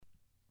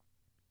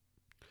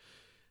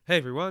Hey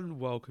everyone,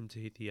 welcome to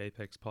Hit the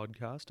Apex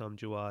podcast. I'm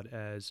Jawad,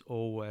 as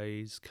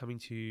always, coming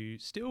to you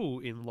still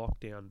in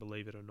lockdown,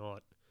 believe it or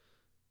not,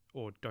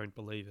 or don't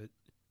believe it.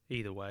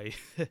 Either way,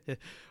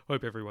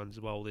 hope everyone's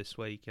well this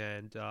week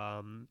and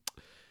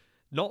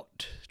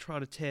not trying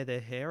to tear their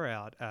hair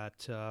out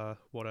at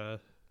what a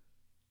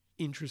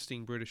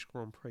interesting British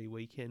Grand Prix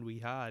weekend we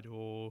had,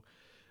 or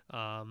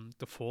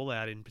the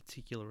fallout in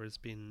particular has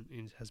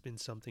been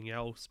something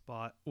else.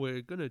 But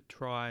we're gonna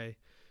try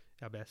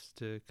our best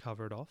to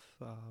cover it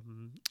off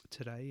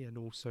today, and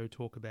also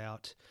talk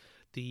about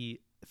the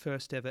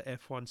first ever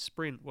F1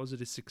 sprint. Was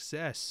it a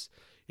success?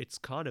 It's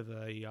kind of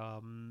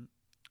a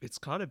it's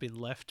kind of been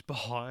left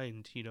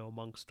behind,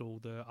 amongst all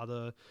the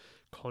other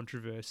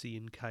controversy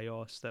and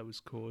chaos that was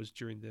caused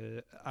during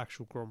the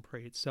actual Grand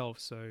Prix itself.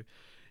 So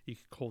you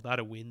could call that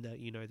a win,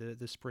 that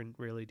the sprint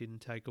really didn't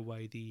take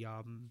away the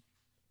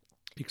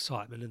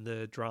excitement and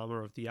the drama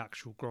of the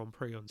actual Grand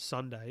Prix on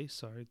Sunday,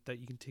 so that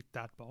you can tick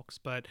that box.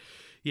 But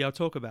yeah, I'll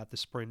talk about the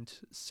sprint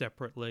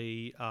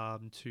separately,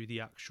 to the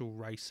actual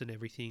race and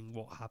everything,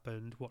 what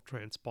happened, what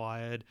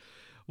transpired,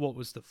 what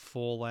was the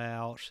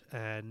fallout,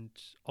 and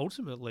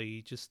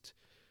ultimately just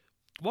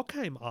what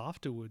came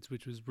afterwards,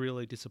 which was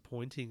really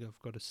disappointing, I've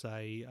got to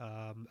say.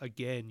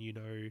 Again,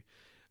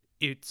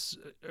 it's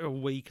a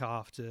week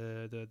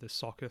after the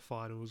soccer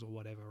finals or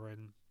whatever,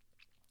 and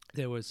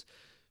there was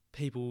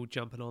people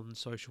jumping on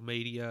social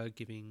media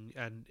giving,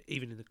 and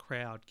even in the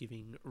crowd,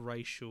 giving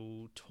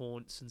racial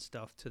taunts and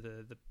stuff to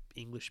the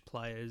English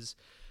players.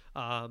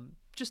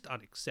 Just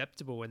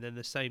unacceptable. And then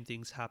the same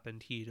things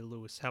happened here to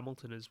Lewis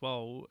Hamilton as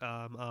well,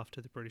 after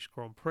the British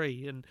Grand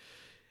Prix. And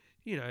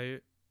you know,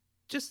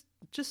 just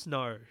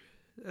no.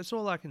 That's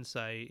all I can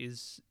say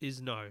is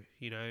no.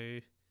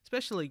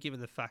 Especially given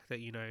the fact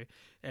that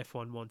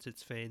F1 wants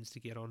its fans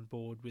to get on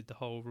board with the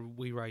whole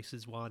 "We Race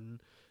as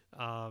One"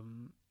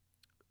 um,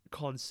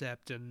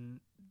 concept,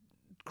 and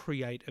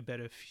create a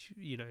better,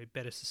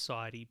 better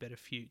society, better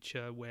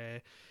future,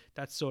 where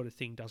that sort of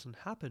thing doesn't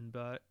happen.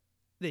 But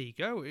there you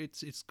go.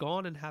 It's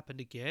gone and happened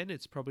again.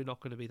 It's probably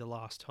not going to be the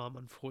last time,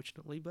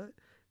 unfortunately. But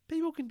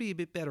people can be a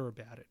bit better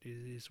about it.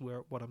 Is where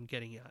what I'm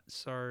getting at.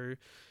 So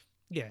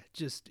yeah,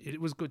 just it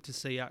was good to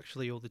see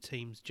actually all the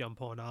teams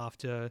jump on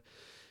after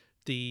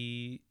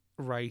the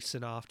race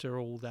and after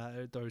all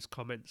that those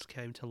comments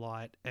came to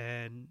light,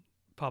 and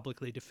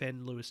publicly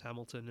defend Lewis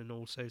Hamilton, and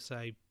also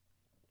say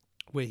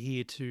we're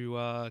here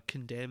to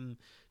condemn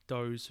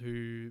those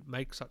who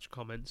make such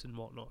comments and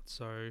whatnot.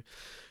 So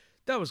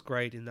that was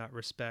great in that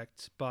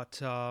respect.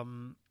 But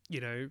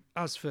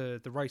as for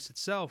the race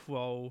itself,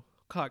 well,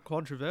 quite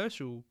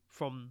controversial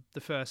from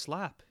the first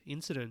lap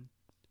incident.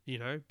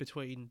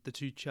 Between the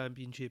two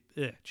championship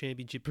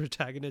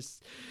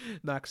protagonists,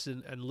 Max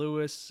and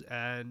Lewis,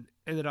 and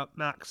ended up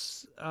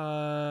Max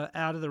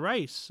out of the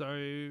race. So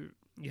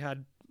you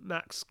had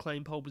Max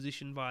claim pole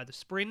position via the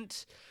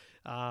sprint.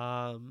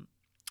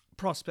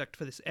 Prospect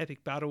for this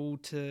epic battle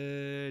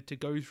to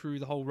go through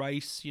the whole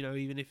race,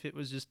 even if it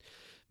was just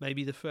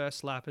maybe the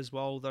first lap as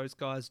well, those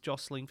guys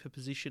jostling for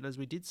position, as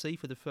we did see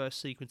for the first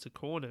sequence of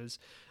corners.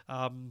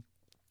 And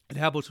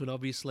Hamilton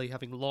obviously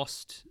having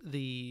lost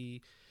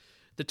the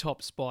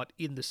top spot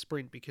in the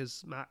sprint,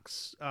 because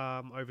Max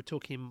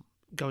overtook him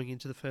going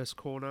into the first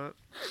corner.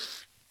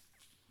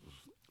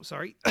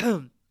 Sorry.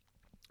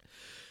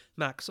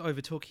 Max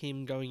overtook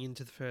him going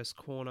into the first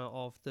corner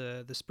of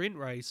the sprint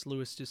race.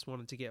 Lewis just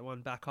wanted to get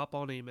one back up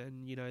on him,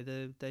 and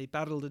they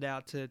battled it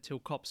out till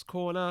Copse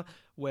Corner,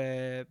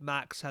 where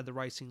Max had the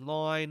racing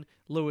line.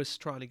 Lewis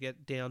trying to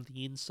get down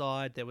the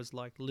inside. There was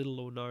like little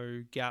or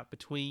no gap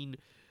between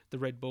the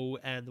Red Bull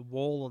and the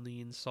wall on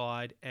the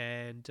inside,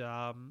 and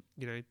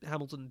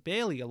Hamilton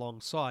barely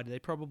alongside. They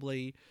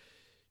probably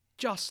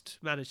just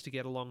managed to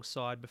get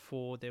alongside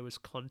before there was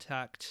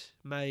contact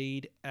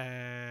made,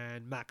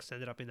 and Max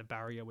ended up in the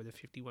barrier with a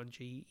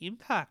 51G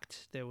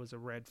impact. There was a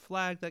red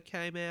flag that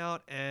came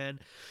out, and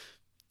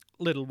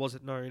little was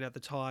it known at the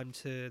time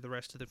to the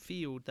rest of the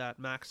field that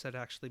Max had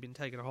actually been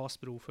taken to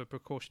hospital for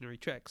precautionary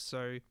checks.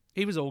 So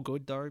he was all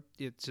good, though.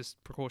 It's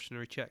just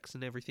precautionary checks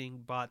and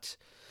everything. But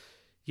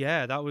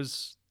yeah, that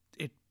was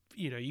it.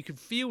 You could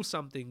feel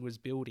something was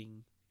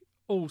building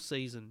all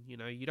season.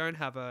 You don't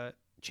have a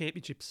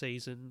championship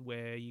season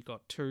where you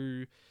got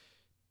two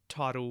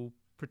title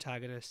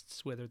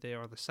protagonists, whether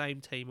they're on the same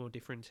team or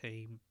different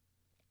team,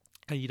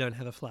 and you don't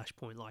have a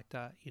flashpoint like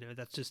that.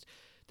 That's just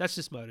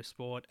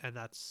motorsport, and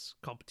that's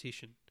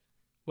competition.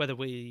 Whether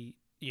we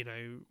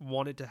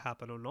want it to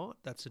happen or not,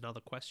 that's another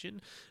question.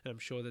 And I'm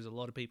sure there's a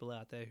lot of people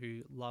out there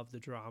who love the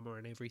drama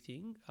and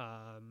everything.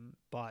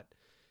 But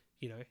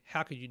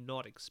how could you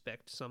not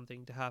expect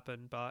something to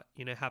happen? But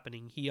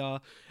happening here,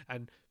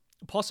 and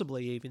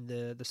possibly even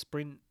the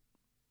sprint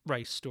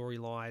race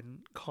storyline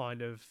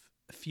kind of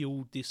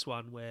fueled this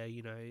one, where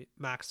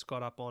Max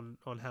got up on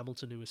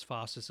Hamilton, who was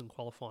fastest in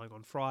qualifying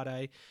on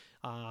Friday,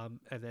 and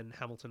then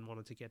Hamilton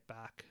wanted to get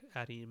back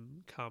at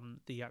him come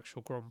the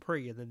actual Grand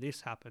Prix, and then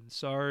this happened.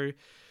 So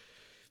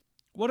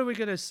what are we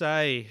going to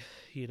say?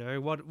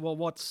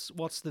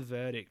 What's the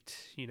verdict?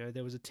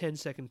 There was a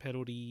 10-second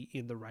penalty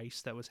in the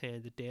race that was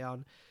handed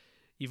down.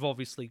 You've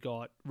obviously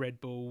got Red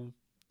Bull,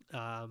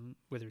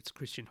 whether it's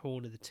Christian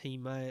Horner, the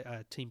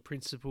team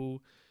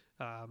principal,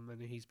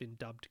 and he's been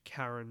dubbed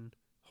Karen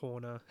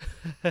Horner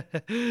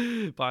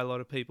by a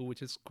lot of people,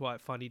 which is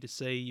quite funny to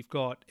see. You've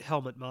got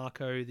Helmut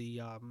Marko,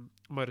 the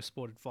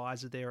motorsport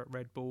advisor there at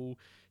Red Bull,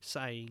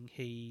 saying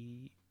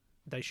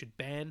they should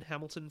ban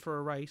Hamilton for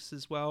a race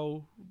as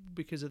well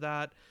because of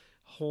that.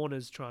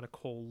 Horner's trying to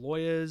call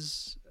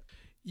lawyers.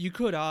 You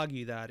could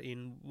argue that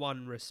in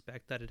one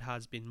respect that it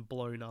has been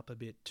blown up a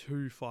bit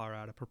too far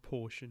out of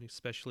proportion,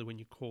 especially when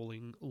you're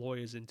calling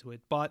lawyers into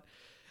it. But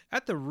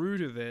at the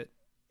root of it,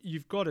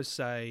 you've got to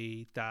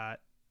say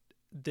that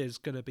there's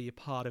going to be a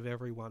part of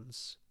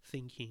everyone's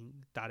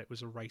thinking that it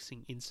was a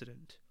racing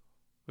incident.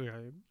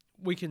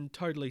 We can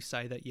totally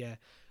say that, yeah,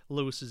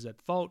 Lewis is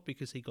at fault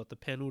because he got the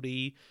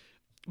penalty,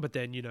 but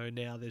then,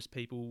 now there's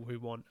people who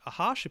want a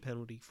harsher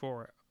penalty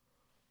for it.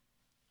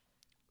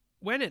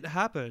 When it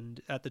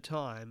happened at the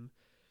time,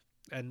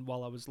 and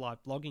while I was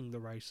live blogging the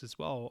race as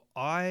well,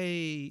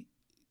 I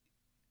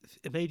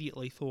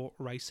immediately thought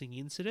racing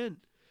incident.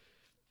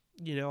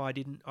 I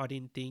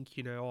didn't think,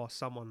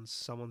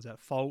 someone's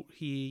at fault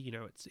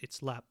here.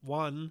 It's lap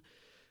one.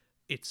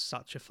 It's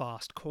such a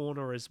fast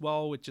corner as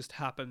well. It just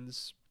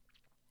happens,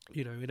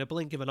 in a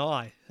blink of an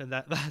eye, and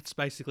that's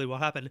basically what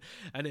happened.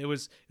 And it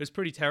was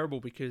pretty terrible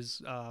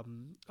because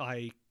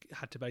I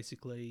had to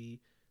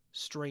basically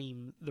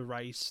stream the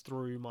race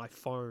through my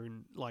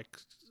phone, like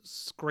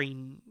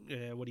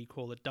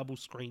double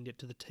screened it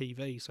to the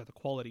TV, so the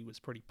quality was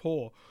pretty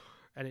poor,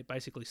 and it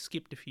basically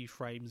skipped a few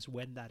frames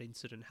when that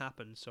incident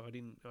happened, so I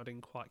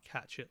didn't quite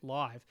catch it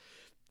live.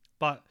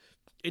 But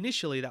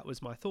initially that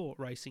was my thought,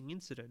 racing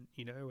incident,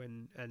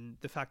 and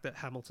the fact that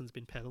Hamilton's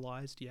been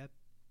penalised, yeah,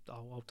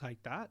 I'll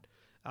take that.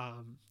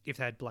 If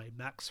they had blamed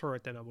Max for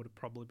it, then I would have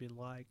probably been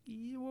like,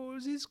 yeah, well, it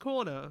was his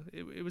corner.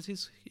 It was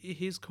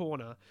his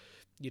corner.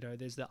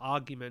 There's the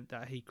argument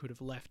that he could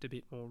have left a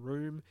bit more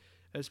room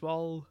as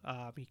well.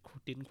 He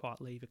didn't quite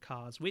leave a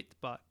car's width,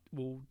 but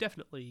we'll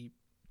definitely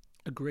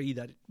agree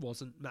that it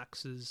wasn't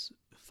Max's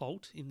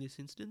fault in this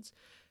instance.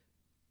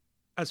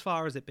 As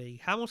far as it being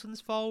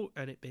Hamilton's fault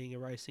and it being a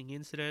racing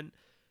incident,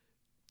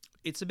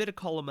 it's a bit of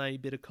column A,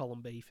 bit of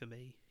column B for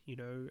me.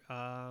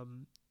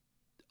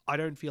 I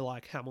don't feel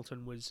like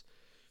Hamilton was,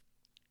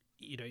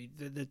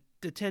 the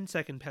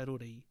 10-second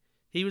penalty.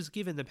 He was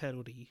given the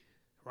penalty,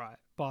 right?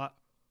 But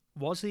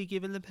was he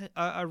given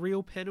a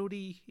real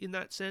penalty in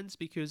that sense?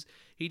 Because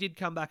he did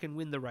come back and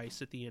win the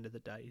race at the end of the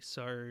day.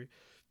 So,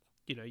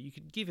 you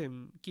could give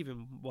him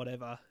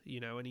whatever,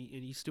 and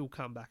he still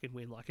come back and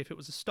win. Like if it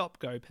was a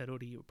stop-go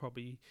penalty, it would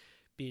probably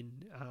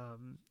been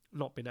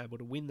not been able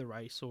to win the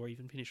race or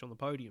even finish on the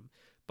podium.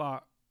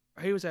 But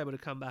he was able to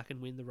come back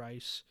and win the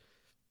race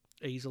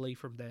easily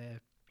from there.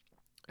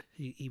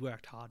 He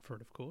worked hard for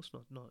it, of course,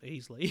 not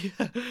easily.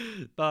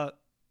 But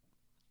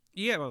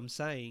yeah, what I'm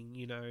saying,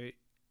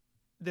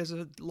 there's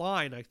a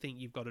line I think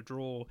you've got to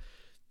draw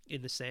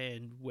in the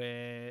sand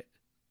where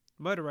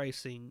motor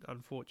racing,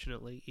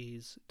 unfortunately,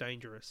 is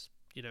dangerous,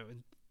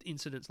 and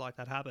incidents like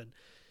that happen.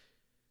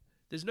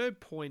 There's no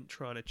point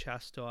trying to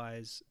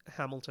chastise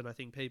Hamilton. I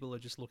think people are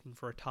just looking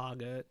for a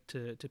target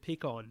to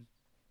pick on.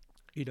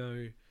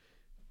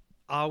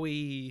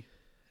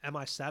 Am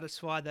I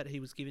satisfied that he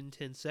was given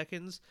 10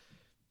 seconds?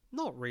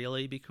 Not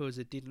really, because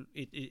it didn't.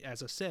 It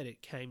as I said,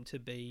 it came to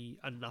be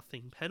a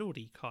nothing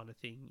penalty kind of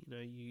thing.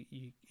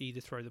 You either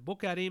throw the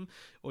book at him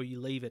or you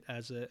leave it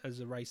as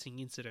a racing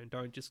incident.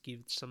 Don't just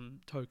give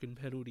some token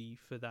penalty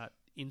for that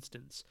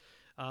instance.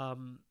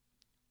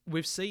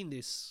 We've seen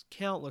this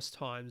countless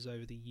times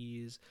over the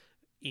years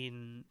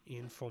in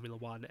Formula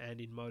One and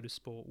in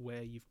motorsport,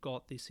 where you've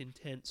got this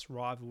intense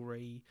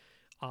rivalry.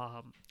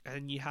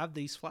 And you have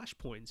these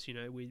flashpoints,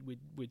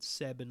 with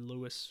Seb and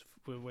Lewis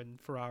when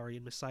Ferrari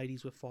and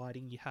Mercedes were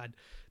fighting. You had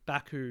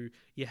Baku,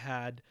 you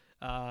had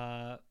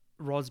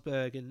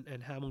Rosberg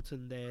and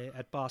Hamilton there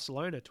at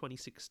Barcelona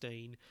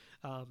 2016.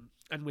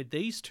 And with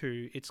these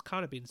two, it's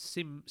kind of been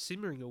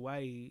simmering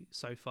away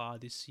so far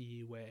this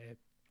year, where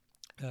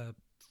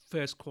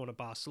first corner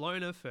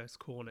Barcelona, first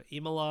corner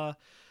Imola,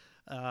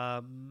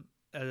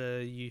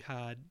 you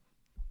had,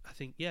 I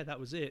think, yeah, that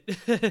was it.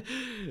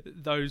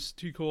 Those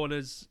two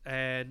corners,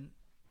 and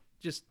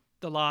just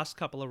the last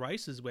couple of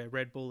races where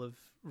Red Bull have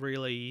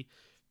really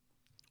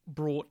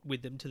brought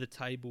with them to the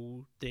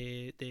table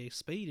their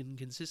speed and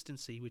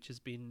consistency, which has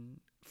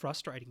been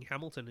frustrating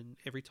Hamilton. And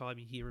every time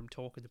you hear him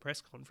talk in the press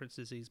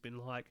conferences, he's been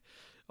like,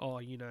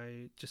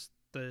 just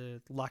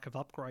the lack of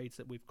upgrades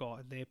that we've got,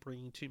 and they're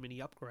bringing too many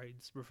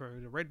upgrades,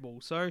 referring to Red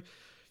Bull. So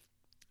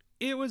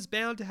it was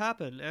bound to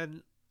happen,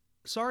 and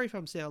sorry if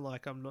I'm sounding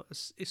like I'm not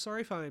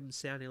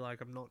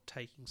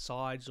taking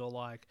sides or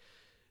like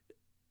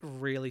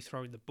really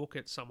throwing the book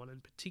at someone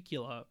in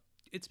particular.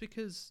 It's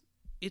because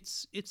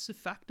it's a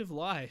fact of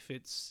life.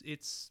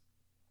 It's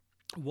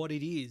what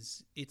it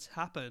is. It's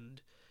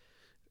happened.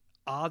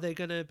 Are there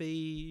going to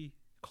be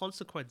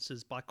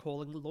consequences by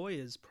calling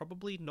lawyers?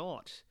 Probably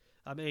not.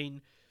 I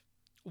mean,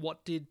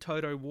 what did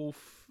Toto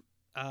Wolff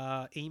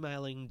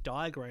emailing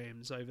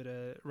diagrams over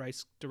to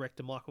race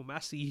director Michael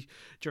Massey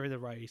during the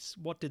race?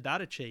 What did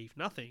that achieve?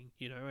 Nothing,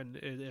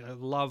 And I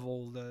love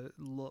all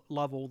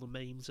the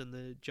memes and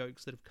the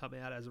jokes that have come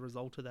out as a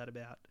result of that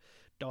about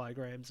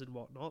diagrams and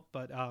whatnot.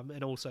 But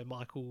and also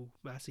Michael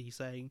Massey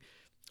saying,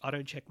 "I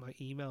don't check my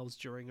emails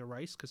during a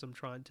race because I'm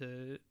trying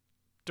to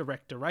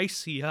direct a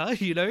race here,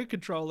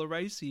 control a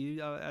race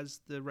here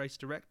as the race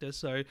director."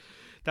 So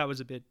that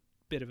was a bit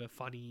of a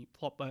funny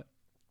plot. But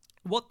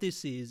what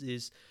this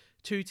is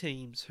two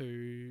teams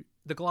who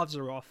the gloves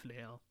are off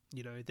now.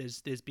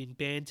 There's been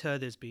banter,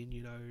 there's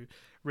been,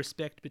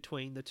 respect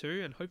between the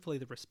two, and hopefully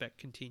the respect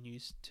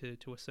continues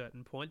to a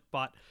certain point.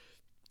 But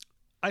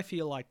I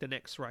feel like the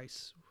next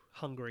race,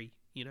 Hungary,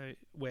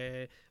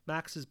 where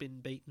Max has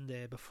been beaten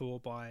there before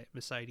by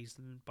Mercedes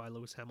and by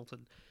Lewis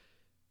Hamilton,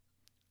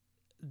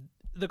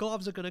 the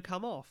gloves are going to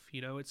come off.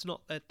 It's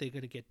not that they're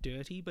going to get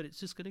dirty, but it's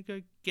just going to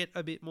go get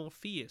a bit more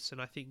fierce. And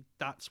I think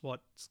that's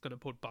what's going to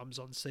put bums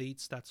on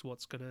seats. That's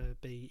what's going to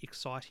be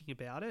exciting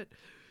about it.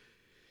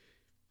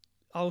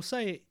 I'll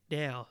say it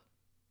now.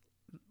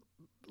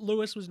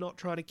 Lewis was not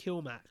trying to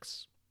kill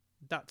Max.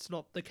 That's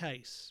not the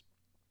case.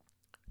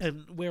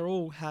 And we're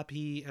all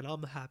happy, and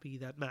I'm happy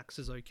that Max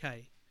is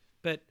okay.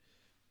 But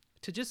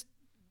to just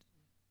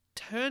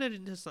turn it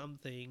into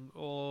something,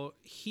 or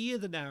hear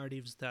the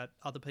narratives that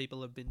other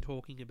people have been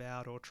talking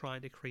about or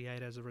trying to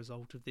create as a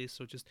result of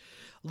this, or just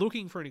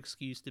looking for an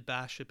excuse to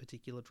bash a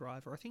particular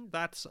driver, I think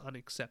that's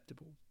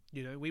unacceptable.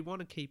 We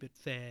want to keep it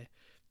fair.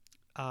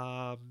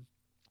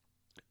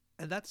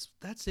 And that's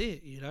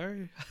it,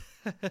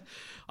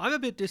 I'm a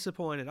bit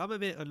disappointed. I'm a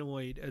bit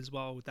annoyed as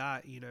well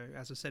that,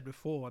 as I said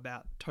before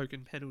about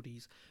token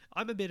penalties,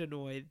 I'm a bit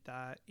annoyed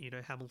that,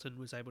 Hamilton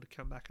was able to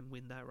come back and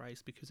win that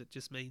race, because it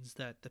just means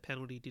that the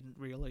penalty didn't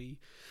really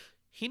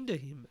hinder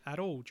him at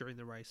all during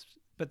the race.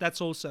 But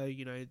that's also,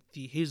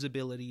 his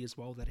ability as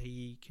well, that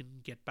he can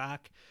get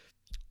back,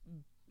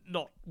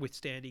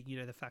 notwithstanding,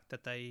 the fact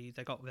that they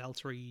got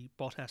Valtteri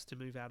Bottas to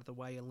move out of the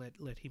way and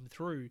let him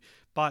through.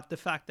 But the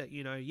fact that,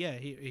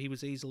 he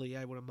was easily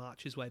able to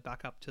march his way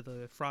back up to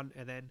the front,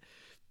 and then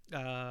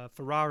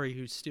Ferrari,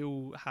 who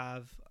still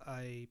have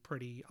a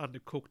pretty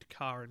undercooked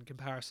car in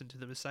comparison to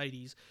the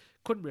Mercedes,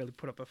 couldn't really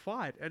put up a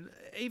fight. And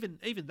even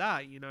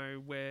that,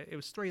 where it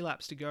was 3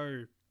 laps to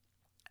go,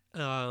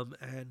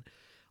 and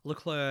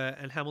Leclerc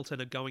and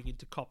Hamilton are going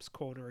into Copse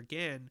corner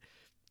again,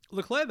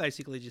 Leclerc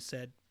basically just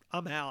said,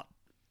 "I'm out.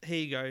 Here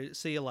you go,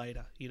 see you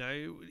later."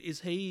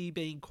 Is he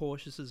being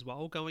cautious as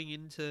well going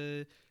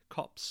into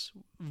Copse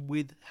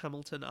with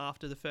Hamilton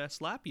after the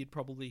first lap? You'd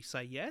probably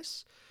say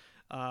yes.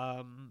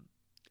 And,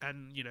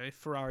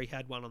 Ferrari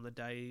had one on the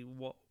day.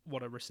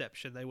 What a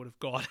reception they would have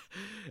got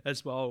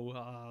as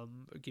well,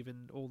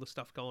 given all the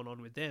stuff going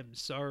on with them.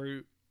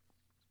 So,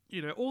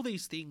 all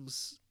these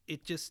things,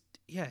 it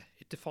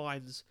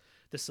defines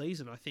the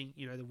season. I think,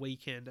 the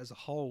weekend as a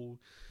whole,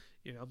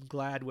 I'm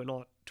glad we're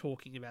not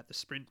talking about the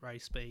sprint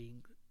race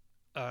being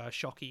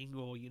shocking,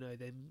 or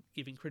them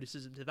giving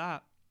criticism to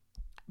that,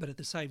 but at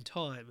the same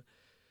time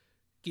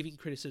giving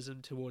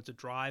criticism towards a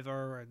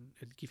driver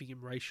and giving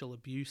him racial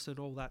abuse and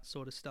all that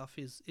sort of stuff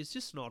is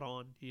just not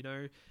on.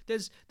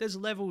 There's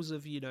levels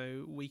of,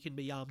 we can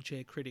be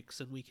armchair critics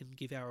and we can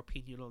give our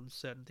opinion on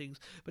certain things,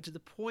 but to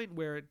the point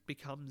where it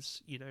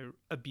becomes,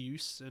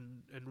 abuse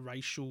and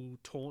racial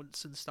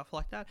taunts and stuff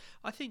like that,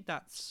 I think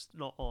that's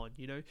not on.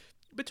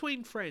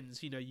 Between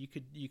friends,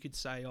 you could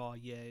say, oh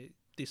yeah,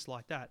 this,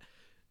 like that.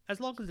 As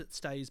long as it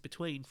stays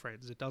between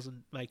friends, it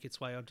doesn't make its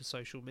way onto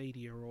social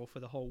media or for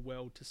the whole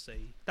world to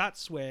see.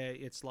 That's where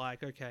it's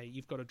like, okay,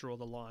 you've got to draw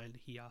the line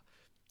here,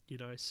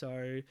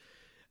 So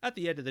at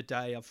the end of the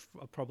day, I've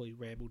probably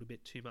rambled a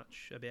bit too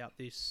much about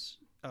this.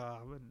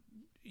 And,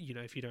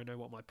 if you don't know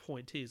what my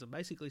point is, I'm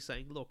basically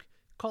saying, look,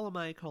 column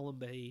A, column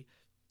B,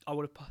 I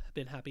would have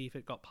been happy if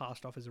it got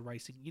passed off as a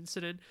racing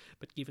incident,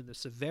 but given the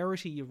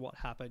severity of what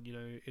happened,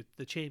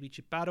 the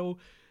championship battle,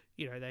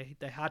 they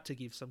had to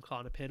give some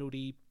kind of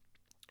penalty,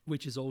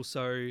 which is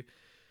also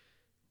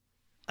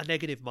a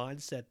negative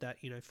mindset that,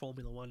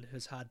 Formula One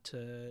has had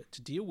to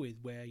deal with,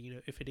 where,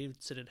 if an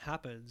incident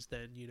happens,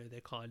 then,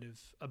 they're kind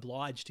of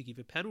obliged to give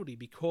a penalty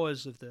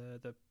because of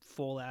the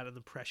fallout and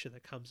the pressure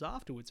that comes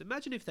afterwards.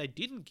 Imagine if they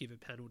didn't give a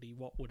penalty,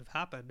 what would have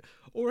happened?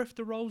 Or if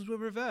the roles were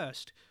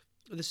reversed.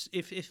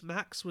 If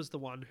Max was the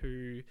one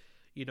who,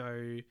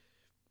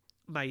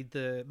 made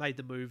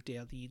the move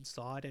down the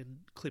inside and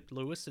clipped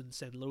Lewis and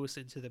sent Lewis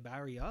into the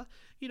barrier,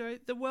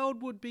 the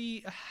world would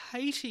be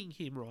hating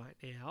him right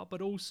now,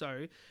 but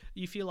also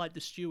you feel like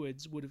the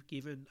stewards would have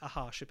given a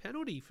harsher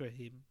penalty for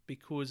him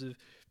because of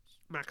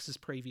Max's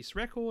previous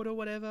record or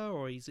whatever,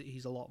 or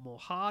he's a lot more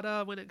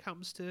harder when it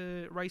comes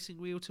to racing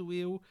wheel to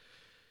wheel.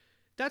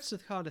 That's the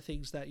kind of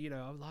things that,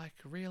 I'm like,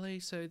 really?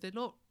 So they're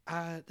not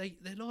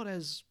they're not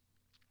as,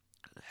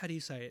 how do you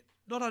say it?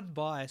 Not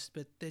unbiased,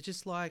 but they're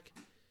just like,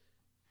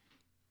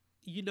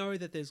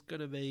 that there's going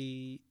to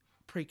be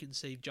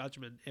preconceived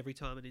judgment every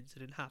time an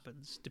incident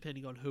happens,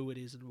 depending on who it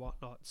is and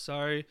whatnot.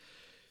 So,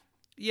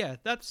 yeah,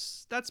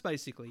 that's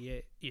basically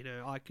it. You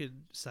know, I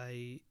could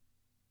say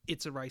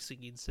it's a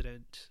racing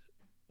incident.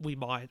 We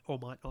might or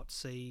might not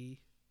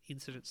see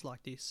incidents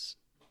like this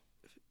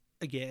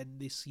again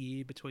this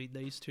year between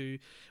these two.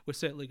 We're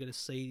certainly going to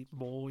see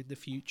more in the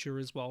future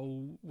as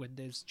well when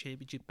there's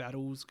championship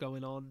battles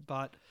going on.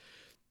 But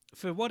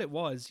for what it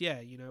was,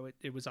 yeah, you know,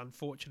 it was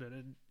unfortunate.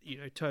 And, you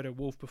know, Toto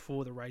Wolff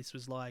before the race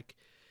was like,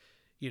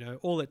 you know,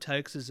 all it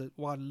takes is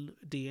one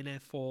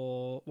DNF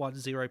or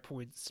 1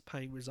 points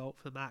paying result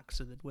for Max,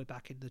 and then we're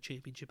back in the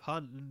championship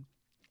hunt. And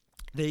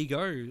there you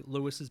go.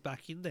 Lewis is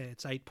back in there.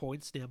 It's 8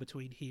 points now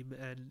between him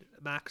and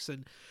Max.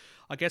 And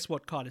I guess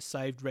what kind of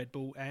saved Red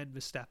Bull and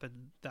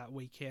Verstappen that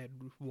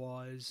weekend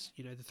was,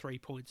 you know, the 3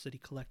 points that he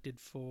collected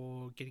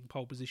for getting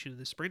pole position in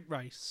the sprint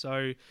race.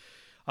 So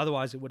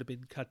otherwise it would have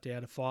been cut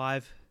down to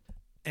 5.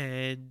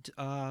 And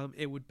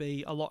it would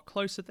be a lot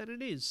closer than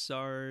it is.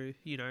 So,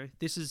 you know,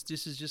 this is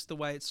just the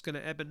way it's going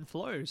to ebb and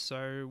flow.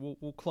 So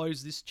we'll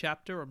close this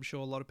chapter. I'm sure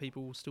a lot of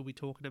people will still be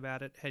talking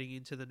about it heading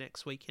into the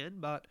next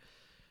weekend. But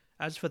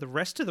as for the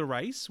rest of the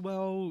race,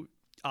 well,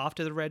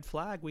 after the red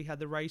flag, we had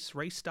the race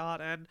restart,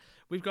 and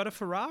we've got a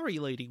Ferrari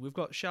leading. We've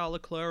got Charles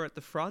Leclerc at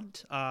the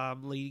front,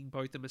 leading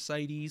both the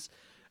Mercedes.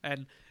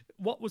 And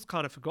what was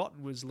kind of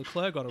forgotten was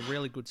Leclerc got a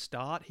really good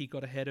start. He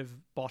got ahead of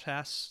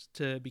Bottas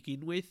to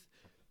begin with.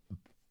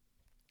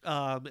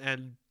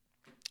 And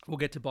we'll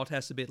get to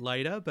Bottas a bit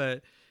later,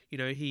 but you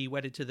know, he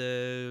went into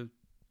the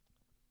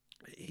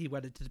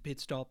pit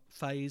stop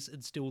phase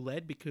and still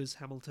led because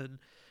Hamilton,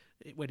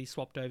 when he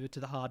swapped over to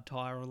the hard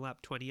tyre on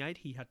lap 28,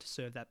 he had to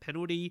serve that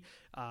penalty.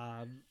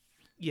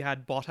 You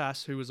had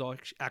Bottas, who was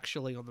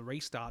actually on the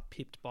restart,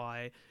 pipped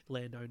by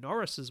Lando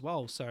Norris as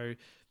well. So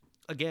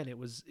again,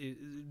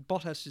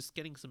 Bottas just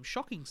getting some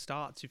shocking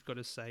starts, you've got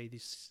to say,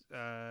 this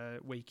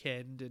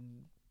weekend,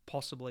 and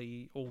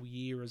possibly all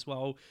year as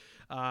well.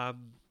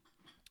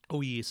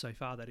 All year so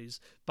far, that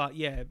is. But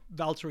yeah,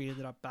 Valtteri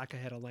ended up back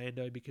ahead of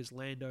Lando because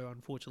Lando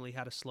unfortunately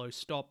had a slow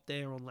stop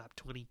there on lap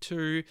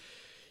 22.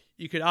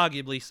 You could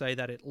arguably say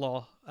that it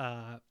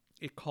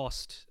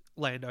cost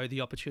Lando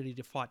the opportunity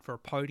to fight for a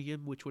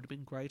podium, which would have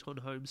been great on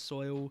home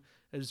soil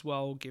as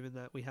well, given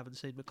that we haven't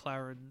seen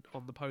McLaren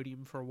on the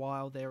podium for a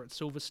while there at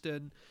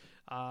Silverstone.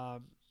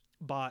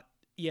 But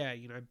yeah,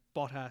 you know,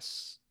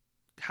 Bottas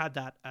had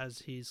that as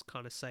his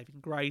kind of saving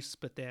grace,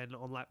 but then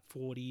on lap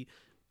 40,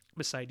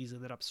 Mercedes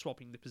ended up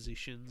swapping the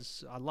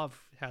positions. I love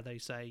how they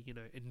say, you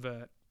know,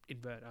 invert.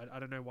 I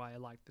don't know why I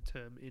like the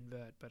term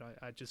invert, but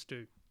I just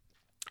do.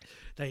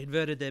 They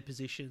inverted their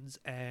positions,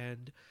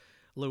 and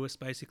Lewis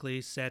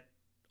basically set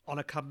on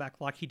a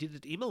comeback like he did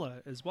at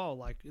Imola as well.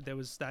 Like, there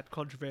was that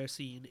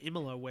controversy in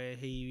Imola where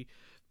he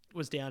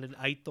was down in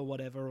 8th or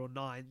whatever, or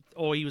 9th,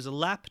 or he was a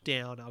lap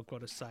down, I've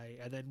got to say,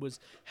 and then was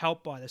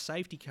helped by the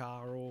safety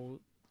car, or,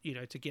 you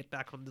know, to get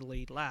back on the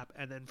lead lap,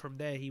 and then from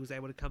there he was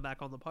able to come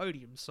back on the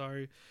podium.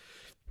 So,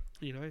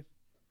 you know,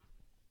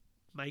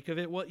 make of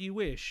it what you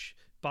wish.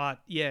 But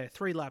yeah,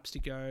 3 laps to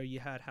go. You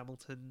had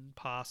Hamilton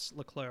pass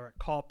Leclerc at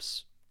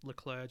Copse.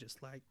 Leclerc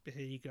just like,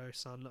 here you go,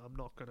 son. I'm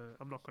not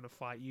gonna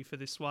fight you for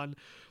this one.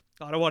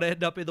 I don't want to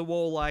end up in the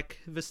wall like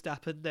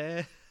Verstappen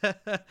there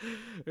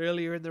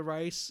earlier in the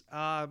race.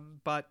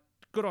 But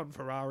good on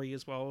Ferrari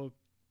as well.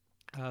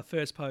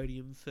 First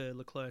podium for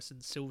Leclerc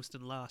since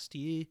Silverstone last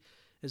year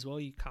as well.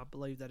 You can't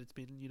believe that it's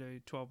been, you know,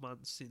 12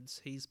 months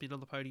since he's been on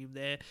the podium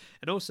there.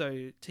 And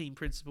also team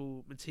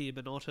principal Mattia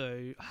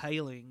Binotto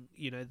hailing,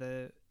 you know,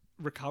 the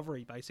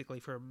recovery basically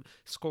from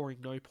scoring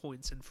no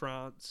points in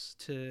France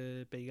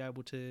to being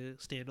able to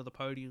stand on the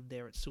podium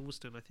there at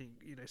Silverstone. I think,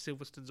 you know,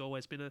 Silverstone's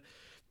always been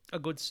a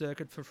good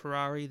circuit for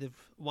Ferrari.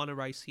 They've won a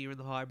race here in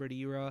the hybrid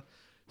era.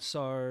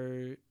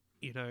 So,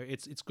 you know,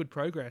 it's good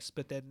progress.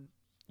 But then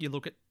you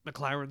look at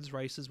McLaren's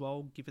race as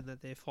well, given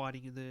that they're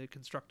fighting in the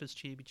Constructors'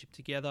 Championship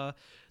together.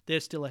 They're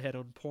still ahead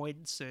on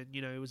points, and,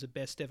 you know, it was a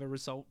best ever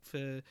result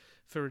for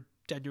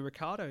Daniel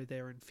Ricciardo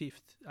there in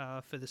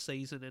 5th for the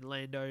season, and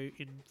Lando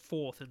in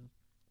 4th. And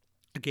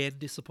again,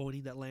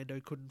 disappointing that Lando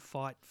couldn't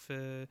fight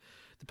for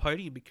the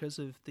podium because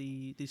of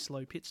the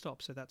slow pit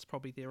stop. So that's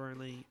probably their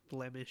only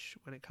blemish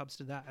when it comes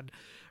to that. And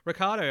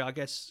Ricciardo, I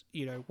guess,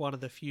 you know, one of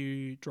the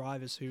few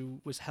drivers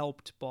who was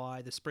helped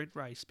by the sprint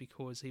race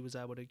because he was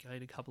able to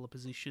gain a couple of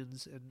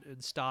positions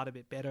and start a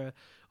bit better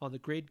on the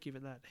grid,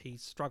 given that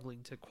he's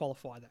struggling to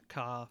qualify that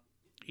car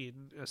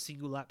in a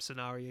single lap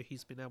scenario.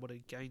 He's been able to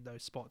gain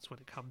those spots when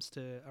it comes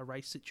to a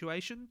race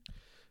situation.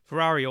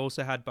 Ferrari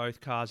also had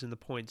both cars in the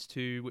points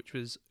too, which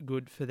was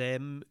good for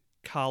them.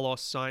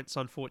 Carlos Sainz,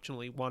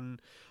 unfortunately,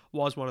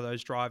 was one of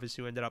those drivers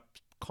who ended up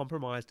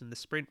compromised in the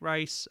sprint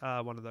race.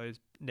 One of those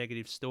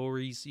negative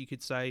stories, you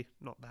could say.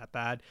 Not that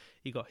bad.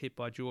 He got hit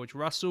by George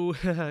Russell,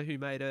 who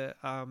made a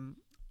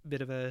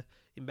bit of a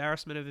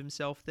embarrassment of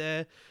himself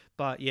there.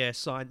 But yeah,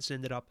 Sainz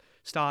ended up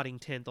starting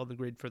 10th on the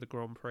grid for the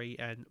Grand Prix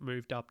and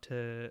moved up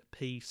to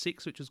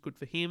P6, which was good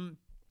for him.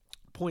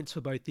 Points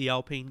for both the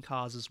Alpine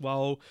cars as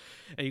well.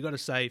 And you got to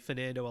say,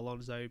 Fernando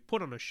Alonso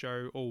put on a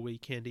show all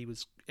weekend. He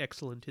was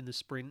excellent in the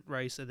sprint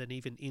race, and then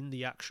even in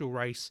the actual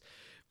race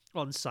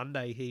on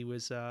Sunday, he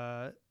was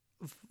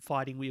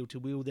fighting wheel to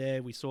wheel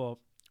there. We saw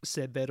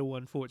Seb Vettel,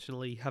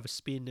 unfortunately, have a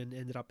spin and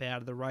ended up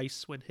out of the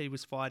race when he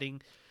was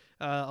fighting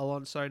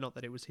Alonso. Not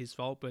that it was his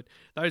fault, but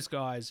those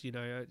guys,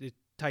 it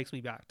takes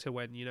me back to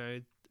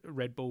when,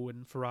 Red Bull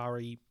and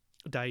Ferrari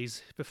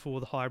days before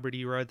the hybrid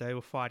era, they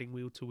were fighting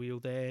wheel to wheel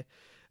there.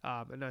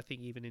 And I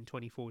think even in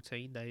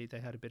 2014, they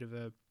had a bit of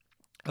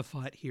a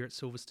fight here at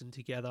Silverstone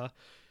together.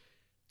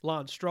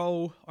 Lance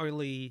Stroll,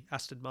 only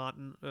Aston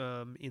Martin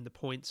in the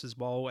points as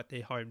well at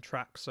their home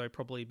track, so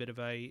probably a bit of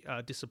a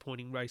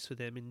disappointing race for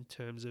them in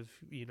terms of,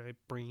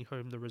 bringing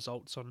home the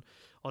results on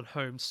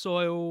home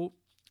soil.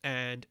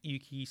 And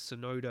Yuki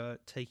Tsunoda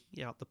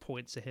taking out the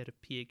points ahead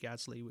of Pierre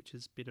Gasly, which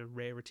has been a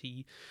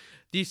rarity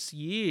this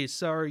year.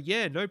 So,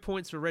 yeah, no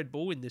points for Red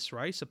Bull in this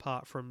race,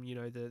 apart from,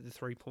 the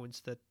 3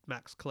 points that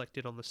Max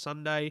collected on the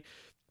Sunday.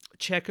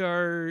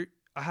 Checo,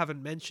 I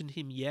haven't mentioned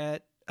him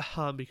yet,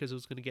 because I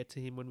was going to get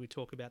to him when we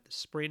talk about the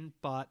sprint,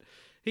 but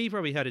he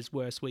probably had his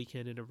worst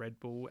weekend in a Red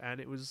Bull, and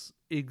it was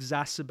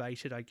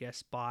exacerbated, I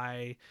guess,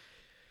 by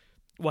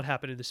what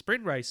happened in the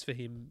sprint race for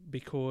him,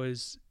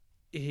 because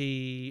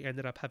he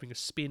ended up having a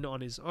spin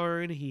on his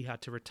own. He had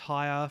to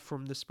retire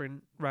from the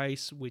sprint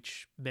race,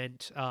 which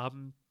meant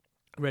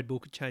Red Bull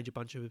could change a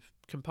bunch of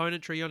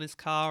componentry on his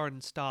car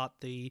and start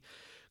the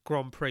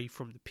Grand Prix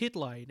from the pit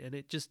lane. And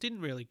it just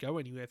didn't really go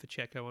anywhere for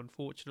Checo,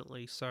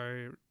 unfortunately.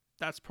 So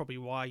that's probably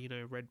why,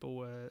 Red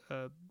Bull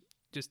are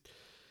just,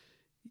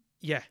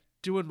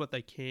 doing what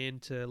they can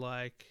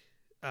to,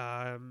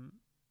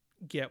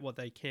 get what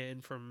they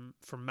can from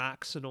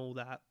Max and all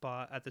that.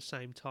 But at the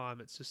same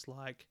time, it's just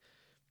like,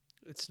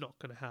 it's not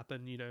going to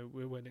happen,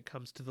 when it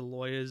comes to the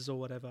lawyers or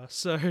whatever.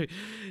 So,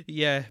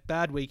 yeah,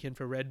 bad weekend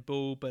for Red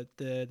Bull, but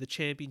the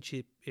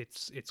championship,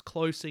 it's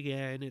close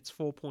again. It's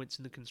 4 points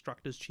in the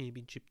Constructors'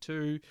 Championship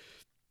too,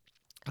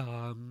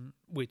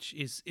 which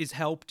is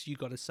helped, you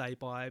got to say,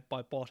 by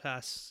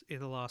Bottas in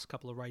the last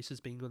couple of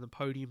races being on the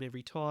podium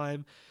every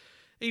time.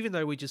 Even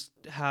though we just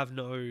have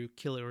no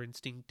killer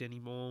instinct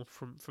anymore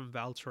from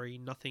Valtteri,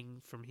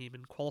 nothing from him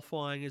in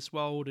qualifying as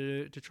well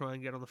to try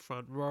and get on the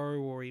front row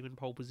or even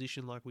pole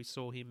position like we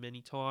saw him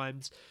many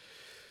times.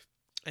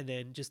 And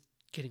then just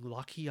getting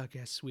lucky, I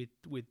guess, with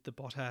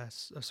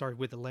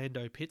the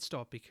Lando pit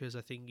stop, because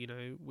I think,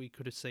 we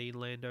could have seen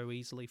Lando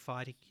easily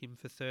fighting him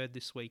for third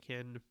this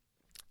weekend.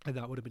 And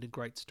that would have been a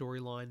great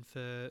storyline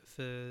for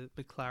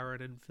McLaren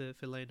and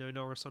for Lando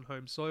Norris on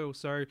home soil.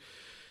 So,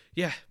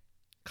 yeah,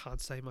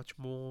 can't say much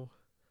more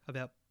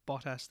about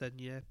Bottas than,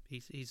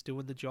 he's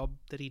doing the job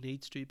that he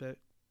needs to, but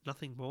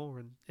nothing more.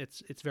 And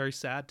it's very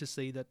sad to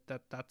see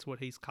that's what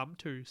he's come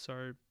to.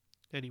 So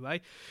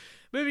anyway,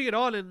 moving it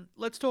on, and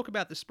let's talk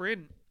about the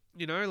sprint.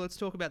 Let's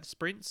talk about the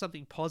sprint,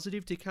 something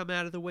positive to come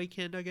out of the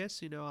weekend, I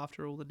guess,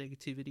 after all the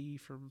negativity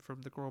from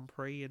the Grand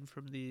Prix and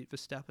from the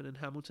Verstappen and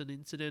Hamilton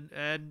incident.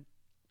 And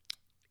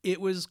it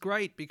was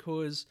great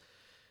because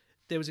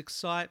there was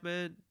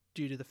excitement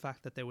due to the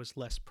fact that there was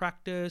less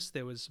practice.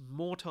 There was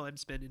more time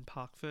spent in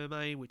Parc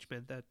Ferme, which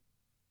meant that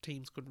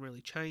teams couldn't really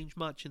change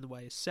much in the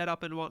way of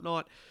setup and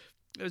whatnot.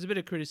 There was a bit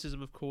of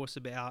criticism, of course,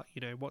 about,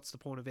 what's the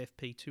point of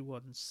FP2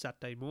 on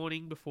Saturday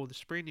morning before the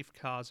sprint if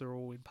cars are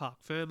all in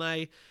Parc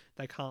Ferme?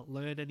 They can't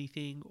learn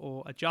anything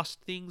or adjust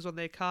things on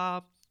their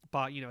car.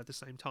 But, at the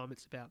same time,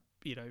 it's about,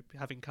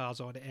 having cars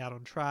out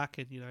on track,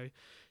 and,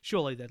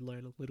 surely they'd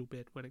learn a little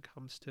bit when it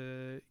comes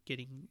to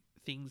getting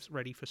things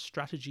ready for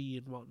strategy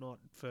and whatnot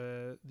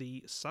for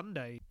the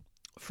Sunday.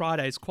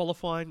 Friday's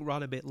qualifying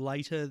run a bit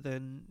later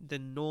than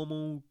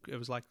normal. It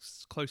was like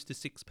close to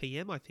 6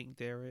 p.m. I think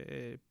there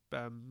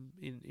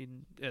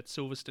in at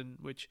Silverstone,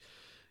 which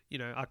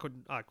I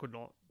could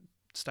not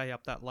stay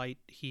up that late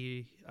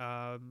here.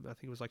 I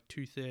think it was like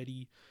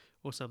 2:30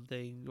 or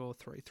something, or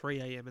 3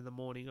 a.m. in the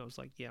morning. I was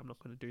like, I'm not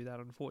going to do that,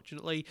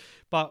 unfortunately.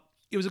 But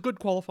it was a good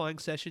qualifying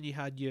session. You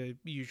had your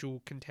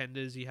usual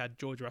contenders. You had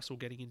George Russell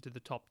getting into the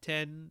top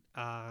 10,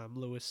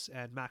 Lewis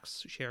and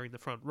Max sharing the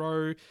front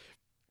row.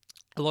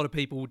 A lot of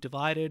people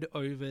divided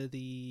over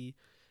the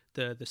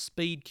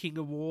Speed King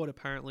Award.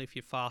 Apparently, if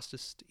you're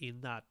fastest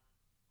in that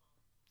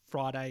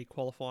Friday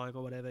qualifying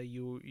or whatever,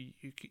 you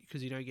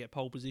because you don't get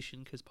pole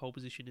position, because pole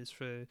position is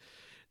for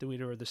the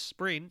winner of the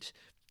sprint,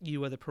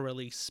 you are the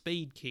Pirelli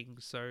Speed King.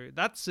 So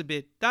that's a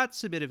bit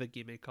of a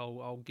gimmick.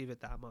 I'll give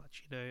it that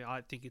much.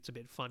 I think it's a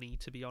bit funny,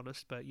 to be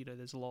honest, but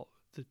there's a lot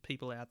of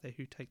people out there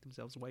who take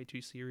themselves way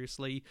too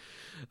seriously,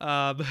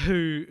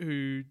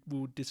 who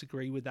will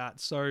disagree with that.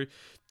 So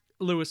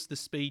Lewis, the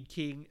Speed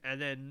King,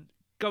 and then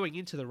going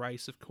into the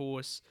race, of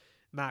course,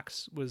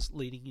 Max was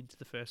leading into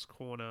the first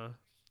corner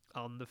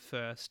on the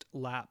first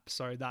lap.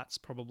 So that's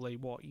probably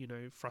what,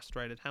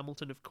 frustrated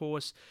Hamilton, of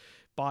course.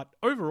 But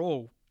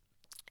overall,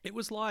 it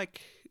was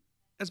like,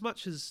 as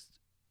much as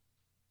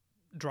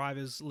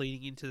drivers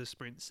leading into the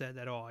sprint said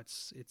that,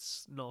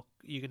 it's not,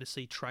 you're going to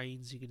see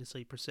trains, you're going to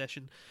see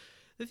procession.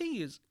 The thing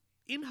is,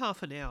 in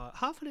half an hour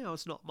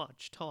is not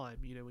much time,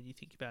 when you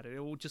think about it. It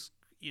will just,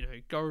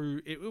 go,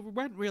 it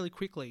went really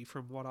quickly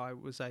from what I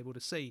was able to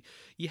see.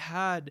 You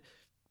had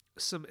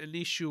some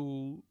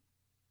initial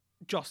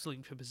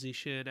jostling for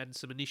position and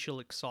some initial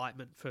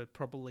excitement for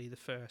probably the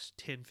first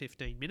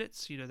 10-15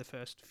 minutes, the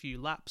first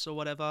few laps or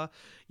whatever.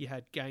 You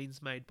had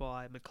gains made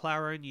by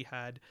McLaren. You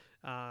had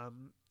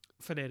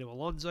Fernando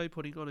Alonso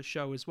putting on a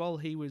show as well.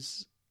 He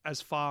was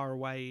as far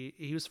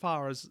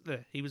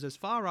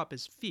up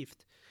as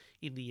fifth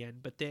in the end,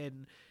 but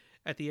then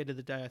at the end of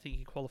the day, I think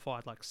he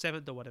qualified like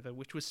seventh or whatever,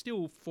 which was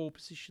still 4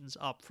 positions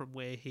up from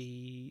where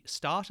he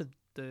started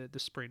the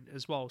sprint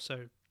as well.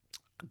 So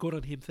good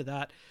on him for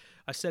that.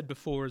 I said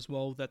before as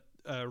well that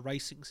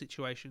racing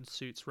situation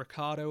suits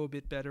Ricciardo a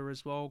bit better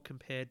as well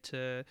compared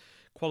to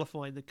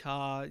qualifying the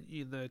car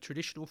in the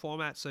traditional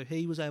format, so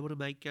he was able to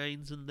make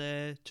gains in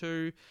there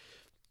too.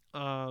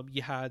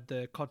 You had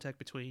the contact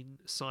between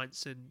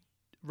Sainz and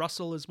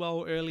Russell as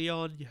well early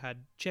on. You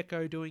had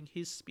Checo doing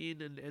his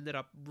spin and ended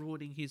up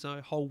ruining his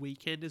whole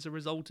weekend as a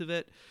result of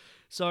it.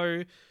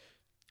 So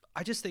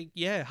I just think,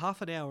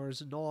 half an hour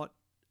is not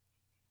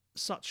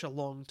such a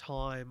long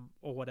time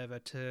or whatever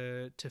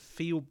to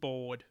feel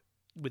bored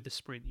with the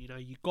sprint.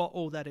 You got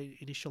all that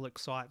initial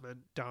excitement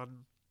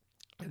done,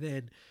 and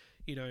then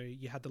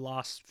you had the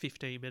last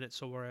 15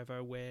 minutes or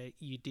wherever where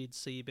you did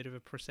see a bit of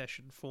a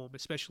procession form,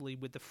 especially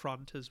with the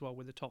front as well,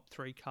 with the top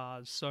 3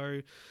 cars.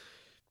 So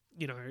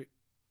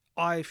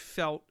I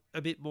felt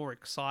a bit more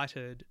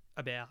excited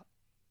about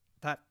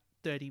that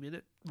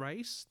 30-minute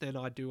race than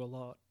I do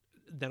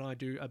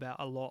about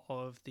a lot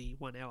of the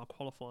 1 hour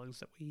qualifyings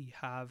that we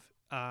have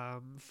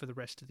for the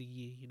rest of the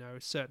year.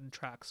 Certain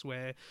tracks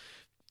where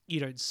you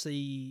don't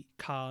see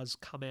cars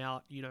come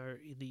out,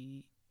 in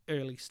the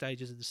early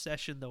stages of the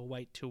session. They'll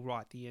wait till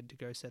right at the end to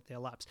go set their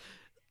laps.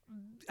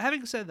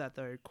 Having said that,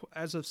 though,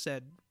 as I've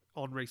said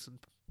on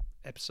recent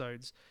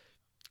episodes,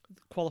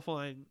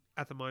 qualifying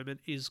at the moment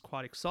is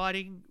quite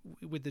exciting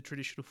with the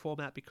traditional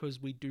format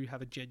because we do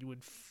have a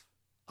genuine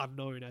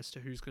unknown as to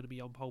who's going to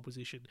be on pole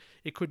position.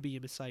 It could be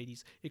a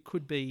Mercedes. It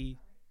could be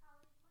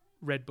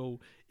Red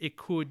Bull. It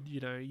could,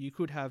 you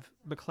could have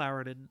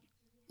McLaren and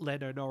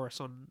Lando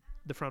Norris on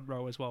the front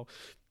row as well.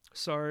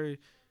 So,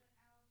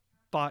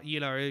 but,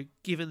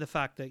 given the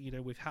fact that,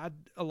 we've had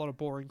a lot of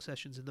boring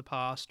sessions in the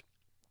past,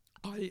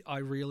 I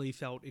really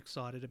felt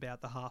excited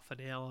about the half an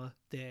hour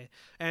there.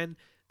 And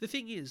the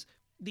thing is,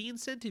 the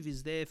incentive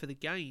is there for the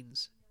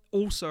gains.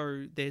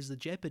 Also, there's the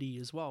jeopardy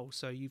as well,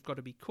 so you've got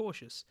to be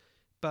cautious.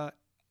 But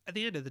at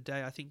the end of the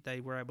day, I think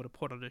they were able to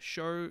put on a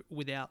show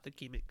without the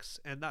gimmicks,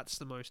 and that's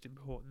the most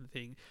important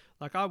thing.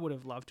 Like, I would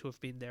have loved to have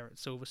been there at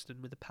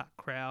Silverstone with a packed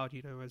crowd,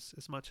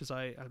 as much as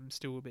I am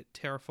still a bit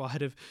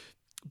terrified of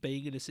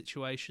being in a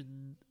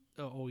situation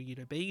or,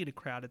 being in a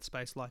crowded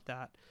space like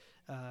that,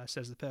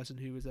 says the person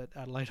who was at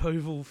Adelaide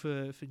Oval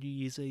for New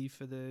Year's Eve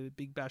for the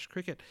Big Bash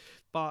cricket.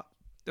 But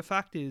the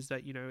fact is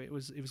that, it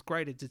was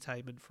great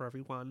entertainment for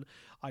everyone.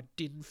 I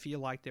didn't feel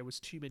like there was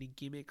too many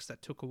gimmicks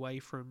that took away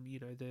from,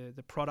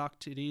 the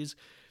product it is.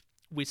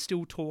 We're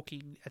still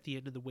talking at the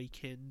end of the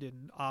weekend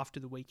and after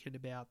the weekend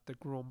about the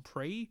Grand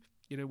Prix,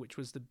 which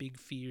was the big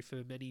fear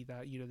for many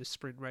that, the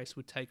sprint race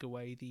would take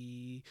away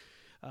the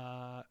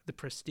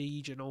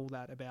prestige and all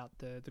that about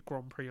the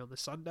Grand Prix on the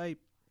Sunday.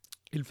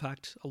 In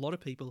fact, a lot of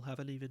people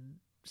haven't even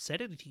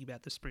said anything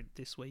about the sprint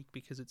this week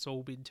because it's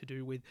all been to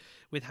do with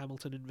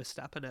Hamilton and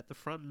Verstappen at the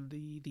front and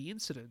the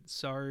incident.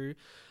 So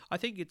I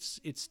think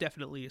it's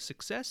definitely a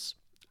success.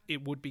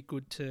 It would be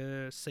good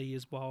to see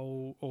as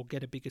well, or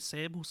get a bigger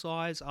sample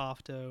size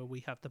after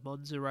we have the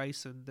Monza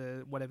race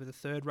and whatever the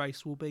third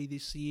race will be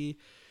this year.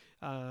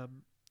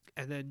 And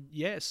then,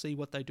 see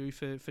what they do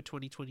for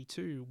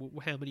 2022.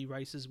 How many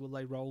races will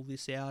they roll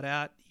this out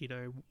at?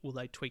 Will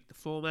they tweak the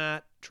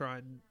format, try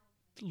and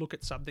look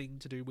at something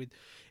to do with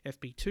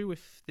FP2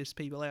 if there's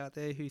people out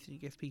there who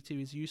think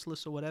FP2 is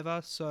useless or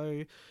whatever.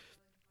 So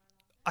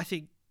I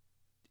think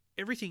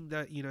everything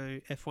that,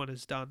 F1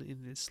 has done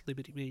in this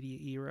Liberty Media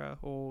era,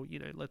 or,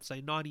 let's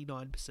say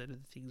 99%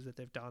 of the things that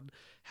they've done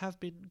have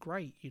been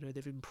great.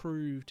 They've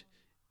improved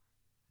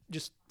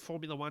just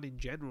Formula One in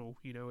general.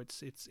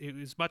 It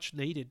was much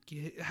needed,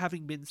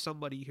 having been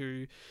somebody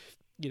who,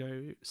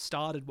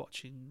 started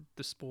watching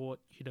the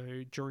sport,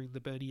 during the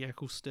Bernie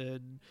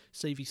Ecclestone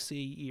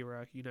CVC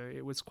era.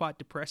 It was quite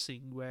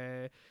depressing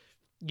where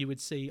you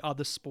would see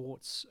other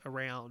sports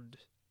around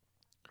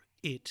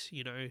it,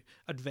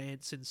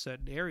 advance in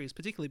certain areas,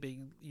 particularly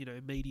being,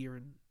 media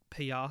and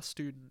PR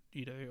student,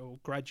 or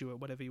graduate,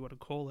 whatever you want to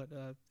call it,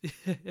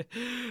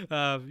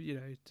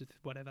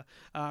 whatever.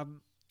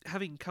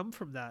 Having come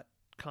from that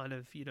kind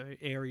of,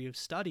 area of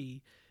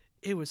study,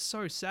 it was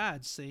so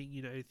sad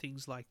seeing,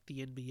 things like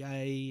the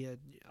NBA and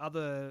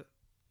other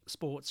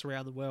sports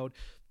around the world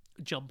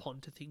jump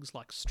onto things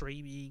like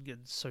streaming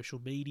and social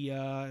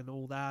media and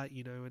all that,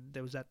 and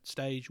there was that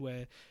stage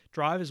where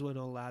drivers weren't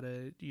allowed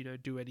to,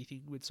 do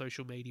anything with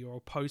social media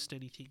or post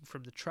anything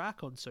from the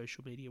track on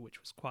social media, which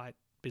was quite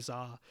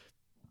bizarre.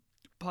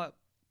 But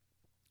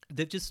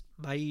they've just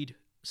made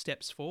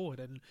steps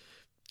forward, and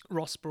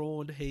Ross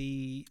Brawn,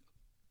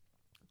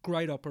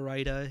 great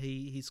operator.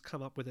 He's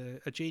come up with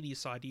a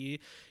genius idea.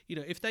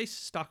 If they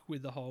stuck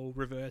with the whole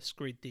reverse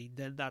grid thing,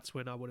 then that's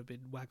when I would have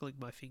been waggling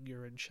my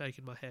finger and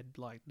shaking my head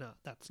like, nah,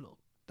 that's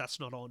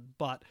not on.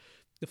 But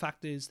the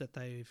fact is that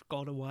they've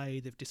gone away,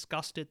 they've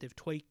discussed it, they've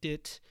tweaked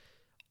it.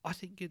 I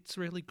think it's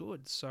really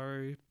good.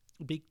 So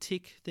big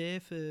tick there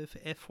for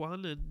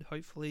F1, and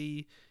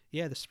hopefully,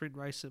 the sprint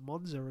race at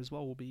Monza as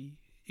well will be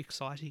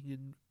exciting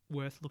and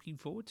worth looking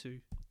forward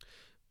to.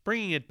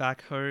 Bringing it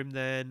back home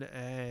then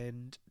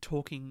and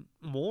talking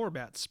more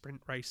about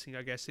sprint racing,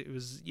 I guess it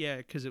was,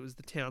 because it was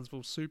the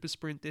Townsville Super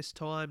Sprint this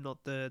time,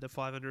 not the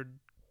 500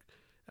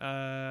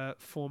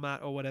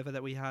 format or whatever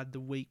that we had the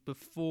week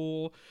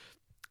before.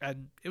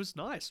 And it was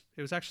nice.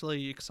 It was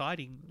actually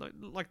exciting.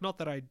 Like not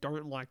that I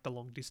don't like the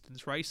long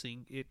distance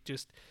racing, it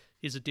just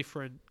is a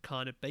different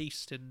kind of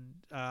beast. And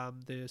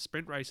the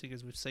sprint racing,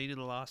 as we've seen in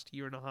the last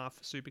year and a half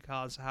for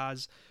supercars,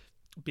 has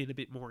been a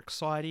bit more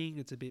exciting.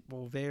 It's a bit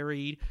more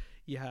varied.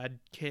 You had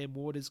Cam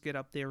Waters get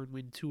up there and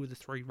win 2 of the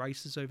 3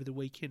 races over the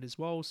weekend as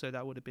well, so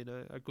that would have been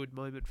a good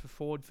moment for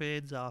Ford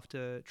fans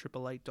after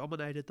Triple Eight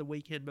dominated the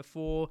weekend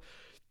before.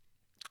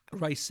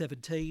 Race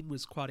 17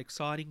 was quite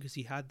exciting because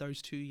he had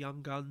those 2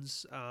 young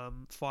guns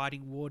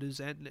fighting Waters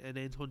and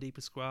Anton De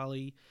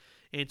Pasquale.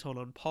 Anton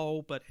on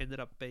pole, but ended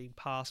up being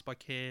passed by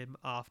Cam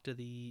after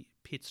the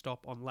pit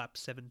stop on lap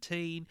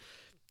 17.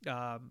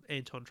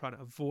 Anton trying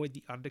to avoid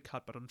the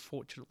undercut, but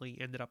unfortunately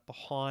ended up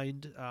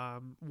behind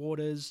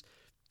Waters.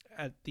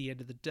 At the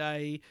end of the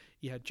day,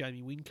 you had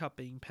Jamie Whincup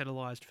being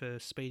penalised for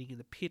speeding in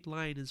the pit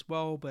lane as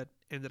well, but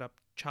ended up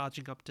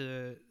charging up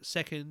to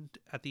second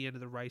at the end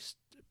of the race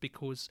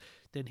because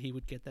then he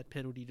would get that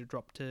penalty to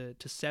drop to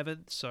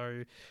 7th.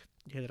 So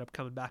he ended up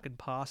coming back and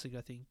passing,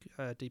 I think,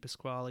 De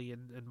Pasquale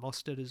and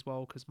Mostert as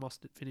well, because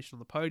Mostert finished on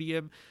the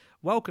podium.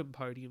 Welcome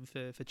podium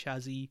for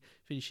Chazzy,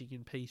 finishing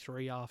in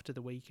P3 after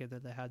the weekend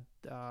that they had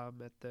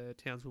at the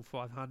Townsville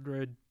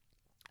 500.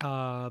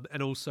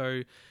 And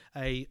also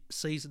a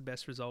season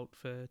best result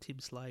for Tim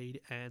Slade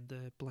and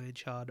the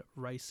Blanchard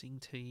Racing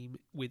team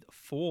with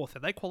 4th.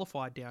 And they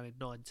qualified down in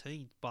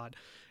 19th, but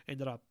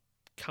ended up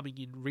coming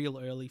in real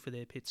early for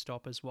their pit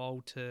stop as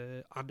well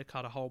to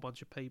undercut a whole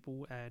bunch of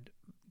people and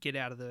get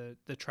out of the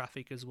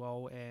traffic as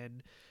well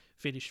and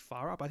finish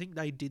far up. I think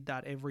they did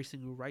that every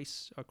single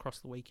race across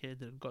the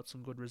weekend and got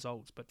some good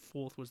results, but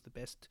 4th was the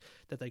best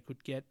that they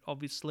could get,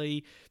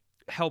 obviously,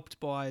 helped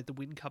by the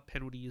Whincup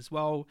penalty as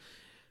well.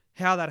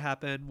 How that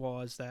happened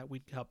was that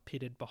Whincup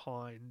pitted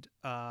behind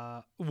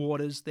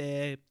Waters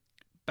there.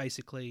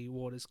 Basically,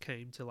 Waters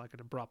came to like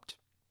an abrupt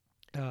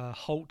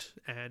halt,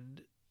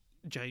 and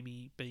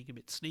Jamie, being a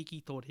bit sneaky,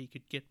 thought he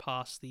could get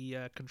past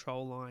the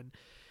control line,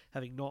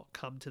 having not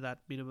come to that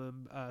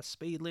minimum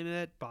speed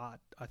limit. But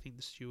I think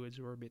the stewards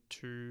were a bit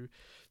too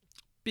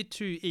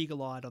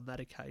eagle-eyed on that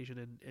occasion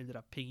and ended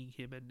up pinging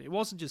him. And it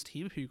wasn't just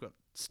him who got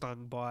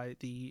stung by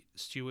the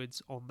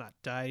stewards on that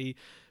day.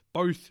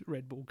 Both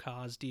Red Bull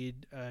cars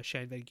did.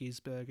 Shane Van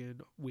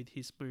Gisbergen with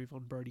his move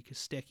on Brody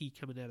Kostecki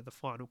coming out of the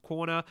final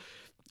corner.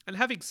 And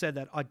having said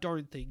that, I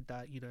don't think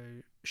that,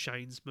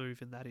 Shane's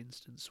move in that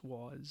instance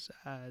was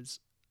as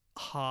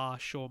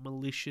harsh or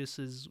malicious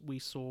as we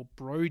saw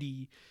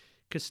Brody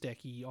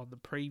Kostecki on the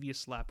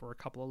previous lap or a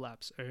couple of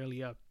laps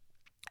earlier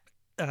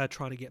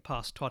trying to get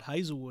past Todd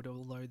Hazelwood,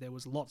 although there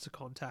was lots of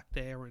contact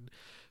there and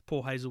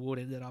poor Hazelwood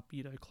ended up,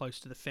 close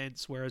to the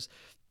fence, whereas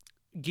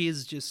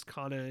Giz just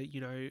kind of,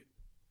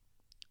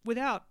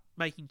 without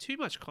making too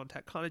much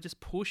contact, kind of just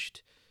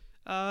pushed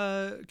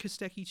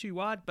Kostecki too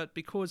wide. But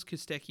because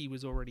Kostecki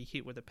was already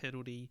hit with a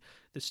penalty,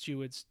 the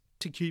stewards,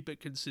 to keep it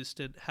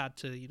consistent, had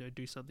to,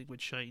 do something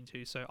with Shane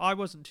too. So I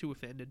wasn't too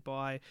offended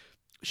by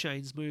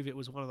Shane's move. It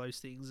was one of those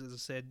things, as I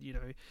said,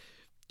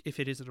 if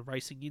it isn't a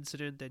racing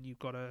incident, then you've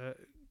got to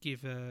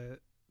give a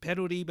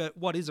penalty. But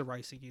what is a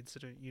racing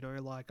incident?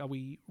 Are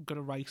we going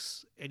to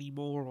race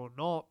anymore or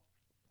not?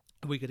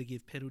 Are we going to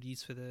give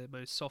penalties for the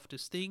most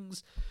softest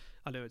things?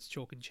 I know it's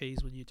chalk and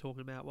cheese when you're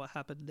talking about what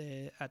happened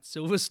there at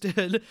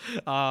Silverstone,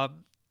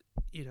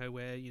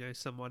 where,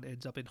 someone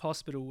ends up in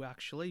hospital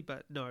actually.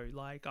 But no,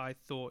 I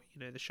thought,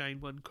 the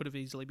Shane one could have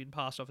easily been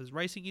passed off as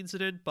racing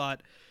incident.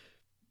 But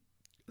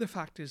the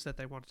fact is that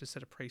they wanted to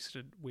set a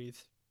precedent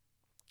with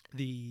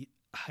the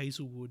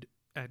Hazelwood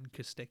and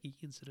Kostecki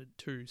incident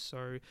too.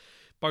 So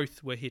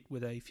both were hit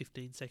with a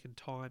 15-second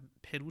time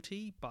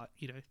penalty. But,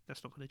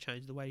 that's not going to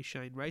change the way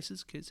Shane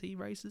races, because he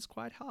races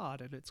quite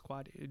hard and it's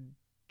quite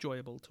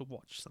enjoyable to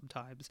watch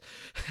sometimes.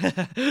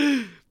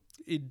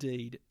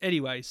 Indeed.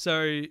 Anyway,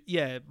 so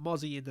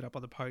Mozzie ended up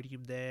on the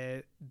podium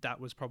there. That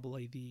was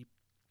probably the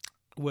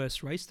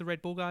worst race the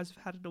Red Bull guys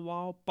have had in a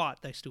while,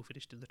 but they still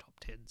finished in the top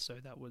 10, so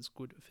that was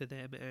good for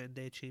them and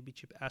their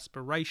championship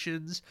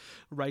aspirations.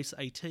 Race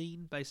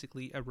 18,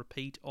 basically a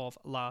repeat of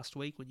last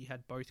week when you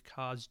had both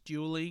cars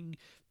dueling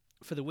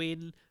for the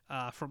win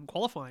from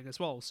qualifying as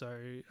well. So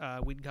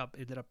Whincup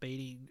ended up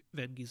beating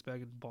Van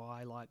Gisbergen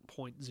by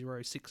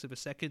 0.06 of a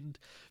second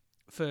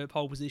for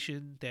pole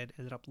position, then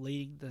ended up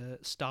leading the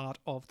start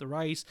of the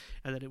race,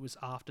 and then it was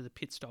after the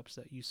pit stops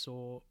that you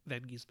saw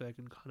Van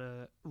Gisbergen kind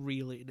of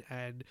reel in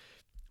and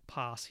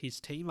pass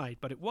his teammate.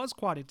 But it was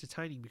quite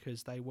entertaining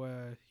because they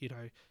were,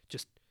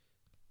 just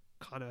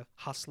kind of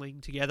hustling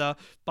together.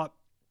 But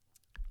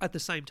at the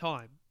same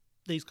time,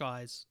 these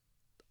guys,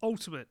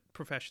 ultimate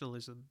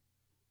professionalism,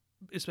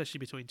 especially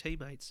between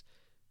teammates.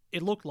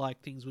 It looked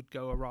like things would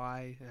go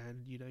awry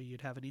and,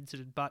 you'd have an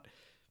incident, but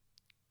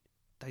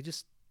they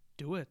just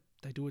do it.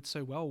 They do it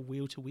so well,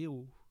 wheel to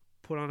wheel,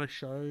 put on a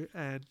show,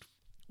 and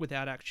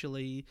without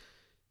actually,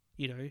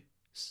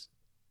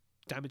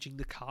 damaging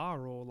the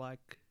car or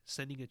like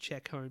sending a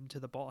check home to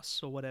the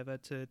boss or whatever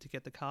to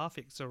get the car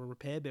fixed, or a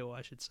repair bill,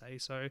 I should say.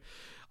 So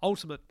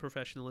ultimate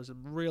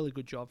professionalism, really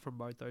good job from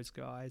both those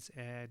guys,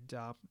 and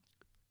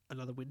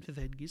another win for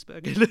Van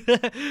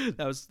Gisbergen.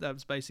 that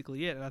was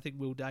basically it. And I think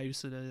Will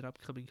Davison ended up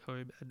coming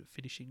home and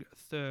finishing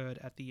third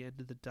at the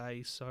end of the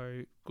day.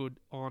 So good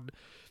on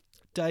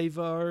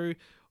Davo.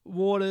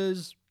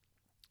 Waters,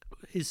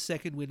 his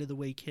second win of the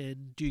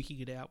weekend, duking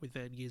it out with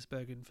Van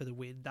Gisbergen for the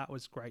win. That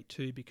was great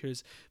too,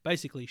 because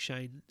basically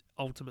Shane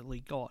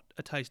ultimately got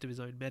a taste of his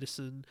own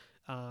medicine,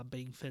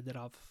 being fended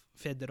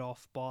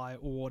off by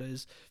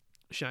Waters.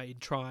 Shane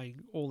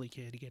trying all he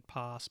can to get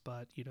past,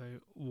 but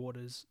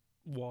Waters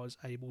was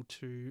able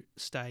to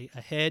stay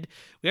ahead.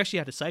 We actually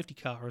had a safety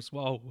car as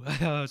well.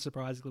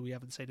 Surprisingly, we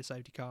haven't seen a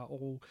safety car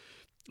all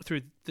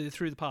through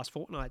the past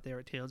fortnight there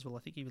at Townsville.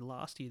 I think even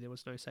last year there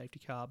was no safety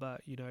car,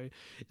 but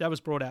that was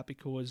brought out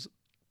because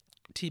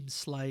Tim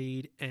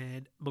Slade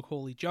and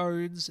Macaulay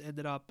Jones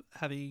ended up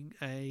having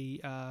a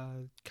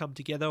come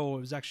together, or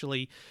it was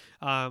actually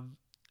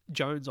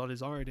Jones on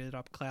his own ended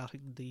up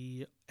clouting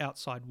the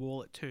outside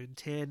wall at turn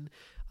 10,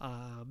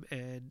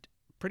 and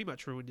pretty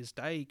much ruined his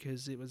day,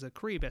 because it was a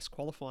career best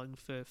qualifying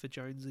for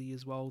Jonesy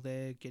as well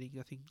there, getting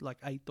I think like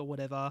 8th or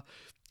whatever.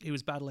 He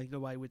was battling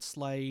away with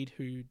Slade,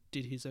 who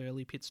did his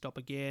early pit stop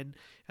again,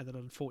 and then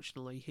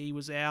unfortunately he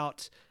was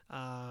out.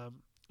 Van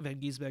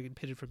Gisbergen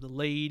pitted from the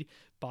lead,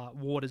 but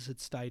Waters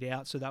had stayed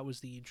out, so that was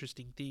the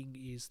interesting thing,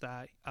 is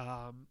that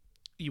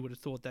you would have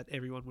thought that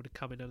everyone would have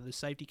come in under the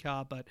safety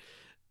car, but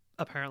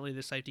apparently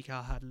the safety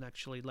car hadn't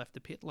actually left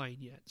the pit lane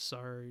yet.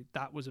 So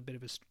that was a bit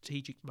of a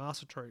strategic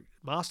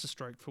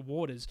masterstroke for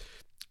Waters,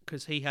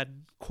 because he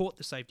hadn't caught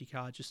the safety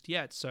car just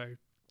yet. So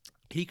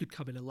he could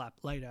come in a lap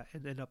later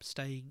and end up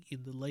staying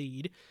in the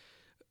lead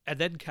and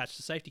then catch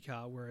the safety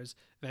car, whereas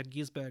Van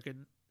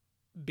Gisbergen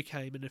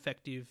became an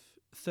effective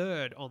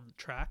third on the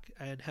track,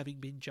 and having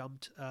been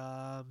jumped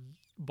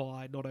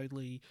by not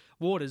only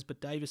Waters but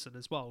Davison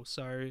as well.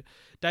 So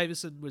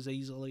Davison was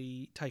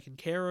easily taken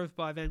care of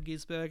by Van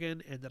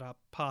Gisbergen, ended up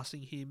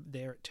passing him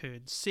there at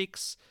turn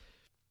 6.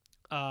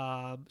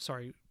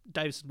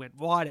 Davison went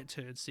wide at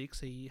turn 6.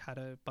 He had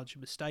a bunch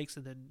of mistakes,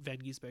 and then Van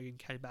Gisbergen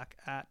came back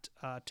at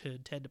turn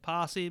 10 to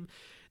pass him.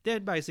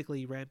 Then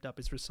basically ramped up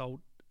his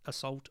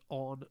assault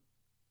on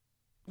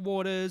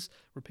Waters,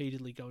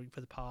 repeatedly going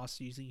for the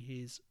pass, using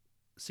his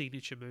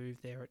signature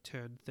move there at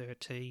turn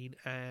 13,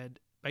 and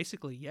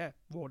basically,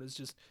 Waters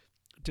just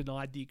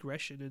denied the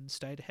aggression and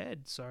stayed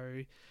ahead.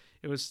 So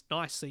it was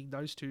nice seeing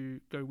those two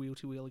go wheel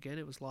to wheel again.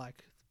 It was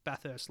like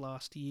Bathurst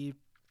last year,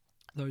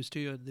 those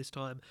two, and this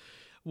time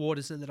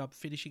Waters ended up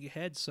finishing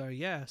ahead. So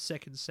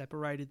seconds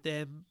separated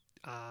them,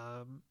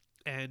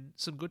 and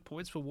some good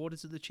points for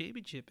Waters in the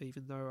championship,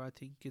 even though I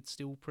think it's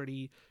still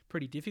pretty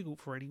difficult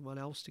for anyone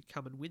else to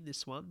come and win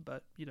this one.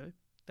 But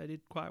they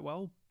did quite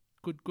well.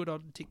 Good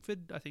on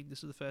Tickford. I think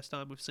this is the first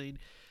time we've seen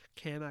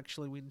Cam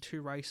actually win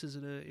 2 races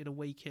in a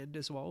weekend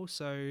as well.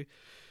 So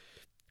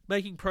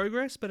making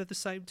progress, but at the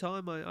same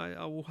time,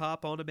 I will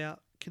harp on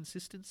about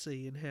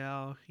consistency and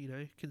how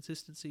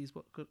consistency is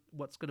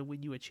what's going to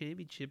win you a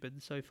championship.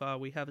 And so far,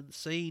 we haven't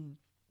seen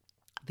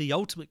the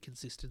ultimate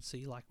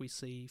consistency like we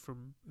see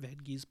from Van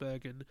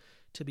Gisbergen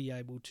to be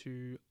able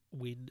to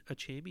win a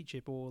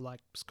championship, or like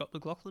Scott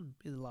McLaughlin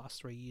in the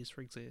last 3 years, for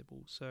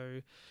example.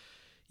 So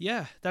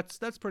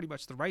that's pretty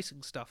much the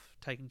racing stuff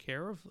taken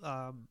care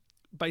of.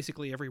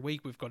 Basically every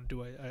week we've got to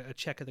do a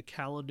check of the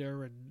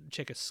calendar and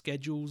check of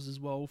schedules as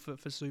well for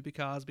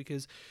supercars,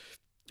 because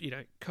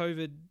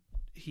COVID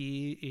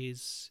here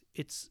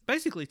it's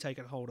basically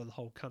taken hold of the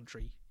whole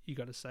country, you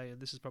got to say, and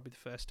this is probably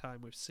the first time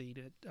we've seen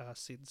it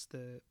since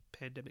the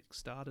pandemic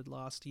started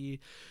last year.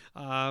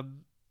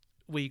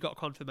 We got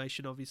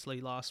confirmation obviously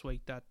last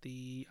week that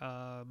the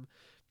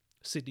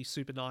Sydney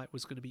Super Night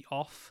was going to be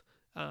off,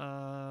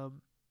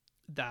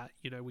 that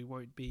we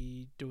won't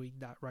be doing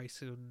that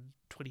race on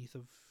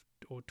 20th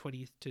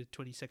to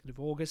 22nd of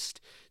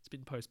August. It's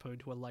been postponed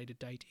to a later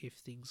date if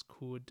things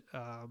could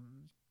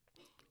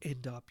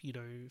end up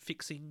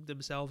fixing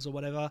themselves or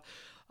whatever,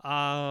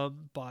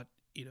 but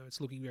it's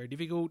looking very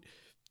difficult.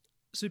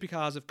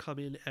 Supercars have come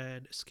in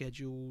and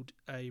scheduled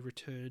a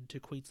return to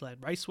Queensland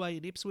Raceway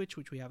in Ipswich,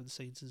 which we haven't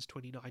seen since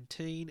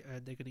 2019,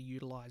 and they're going to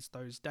utilise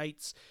those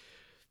dates.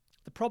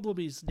 The problem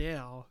is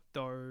now,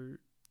 though,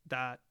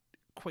 that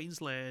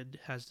Queensland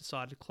has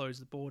decided to close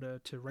the border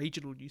to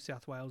regional New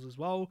South Wales as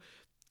well.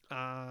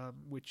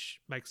 which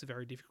makes it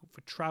very difficult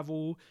for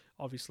travel.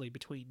 Obviously,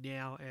 between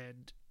now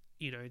and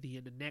the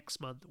end of next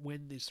month,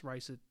 when this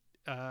race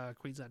at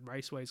Queensland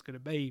Raceway is going to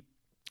be,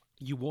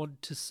 you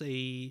want to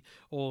see,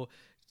 or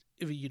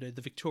the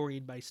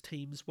Victorian-based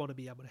teams want to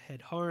be able to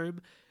head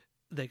home.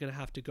 They're going to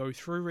have to go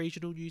through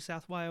regional New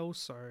South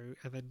Wales,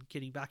 and then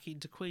getting back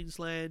into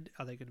Queensland,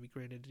 are they going to be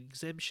granted an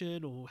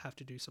exemption or have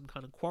to do some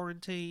kind of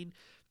quarantine?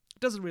 It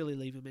doesn't really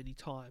leave them any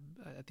time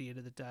at the end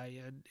of the day,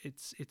 and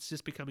it's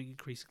just becoming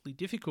increasingly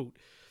difficult.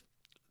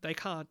 They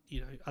can't,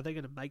 are they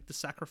going to make the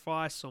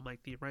sacrifice or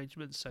make the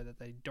arrangements so that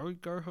they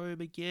don't go home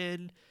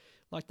again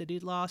like they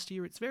did last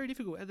year? It's very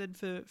difficult. And then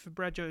for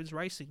Brad Jones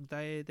Racing,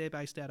 they're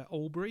based out of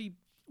Albury,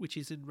 which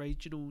is in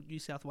regional New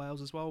South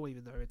Wales as well,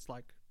 even though it's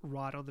like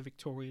right on the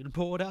Victorian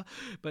border.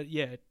 But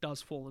yeah, it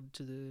does fall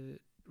into the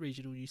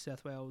regional New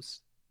South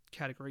Wales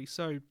category.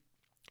 So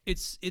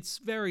it's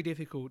very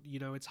difficult.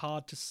 It's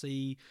hard to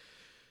see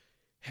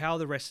how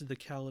the rest of the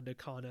calendar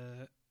kind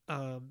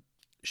of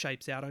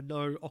shapes out. I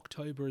know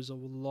October is a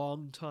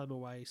long time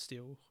away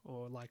still,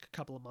 or like a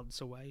couple of months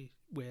away,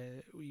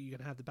 where you're going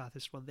to have the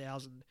Bathurst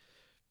 1000.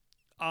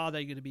 Are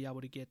they going to be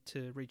able to get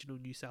to regional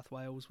New South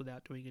Wales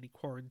without doing any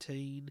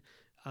quarantine?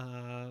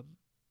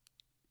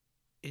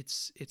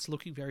 It's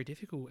looking very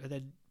difficult. And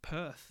then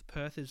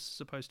Perth is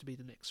supposed to be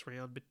the next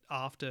round, but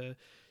after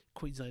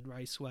Queensland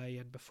Raceway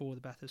and before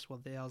the Bathurst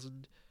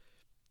 1000,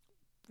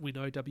 we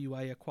know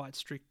WA are quite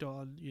strict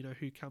on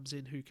who comes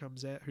in, who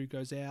comes out, who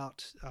goes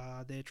out.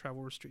 Their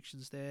travel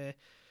restrictions there.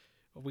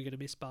 Are we going to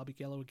miss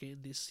Barbagallo again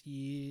this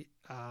year?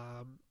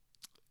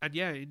 And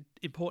yeah,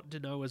 important to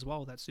know as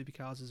well that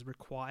Supercars is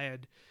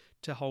required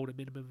to hold a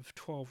minimum of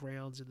 12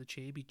 rounds in the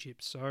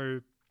championship.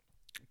 So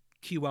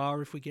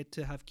QR, if we get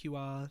to have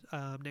QR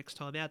next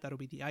time out, that'll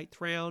be the 8th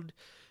round,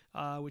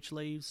 which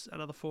leaves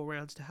another 4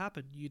 rounds to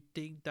happen. You'd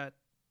think that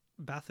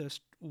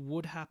Bathurst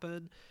would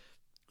happen.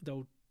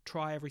 They'll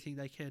try everything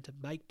they can to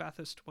make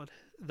Bathurst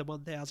the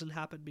 1000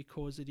 happen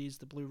because it is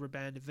the Blue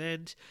Ribbon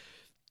event.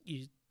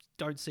 You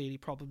don't see any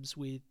problems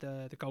with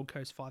the Gold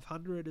Coast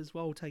 500 as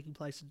well taking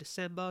place in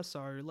December.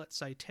 So let's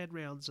say 10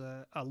 rounds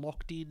are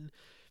locked in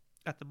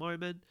at the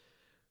moment.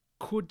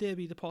 Could there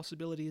be the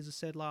possibility, as I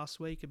said last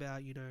week,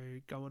 about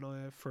going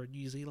over for a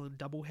New Zealand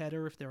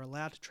doubleheader if they're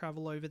allowed to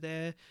travel over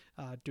there?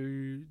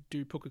 Do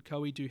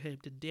Pukekohe, do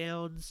Hampton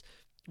Downs?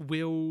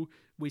 Will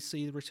we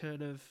see the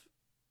return of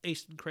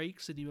Eastern Creek,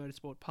 Sydney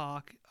Motorsport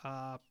Park,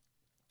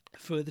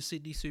 for the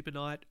Sydney Super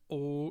Night,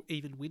 or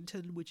even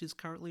Winton, which is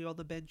currently on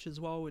the bench as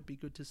well? It'd be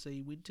good to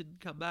see Winton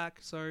come back.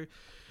 So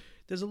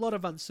there's a lot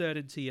of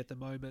uncertainty at the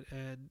moment,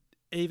 and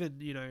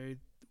even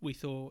we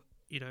thought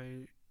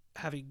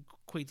having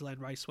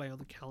Queensland Raceway on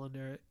the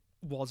calendar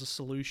was a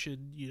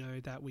solution.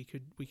 That we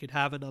could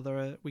have our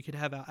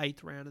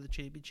 8th round of the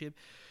championship.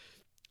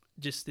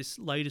 Just this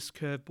latest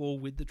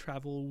curveball with the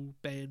travel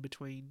ban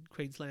between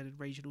Queensland and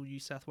regional New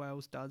South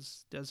Wales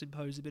does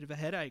impose a bit of a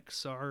headache.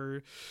 So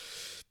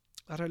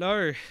I don't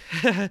know.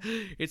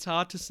 It's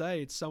hard to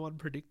say. It's so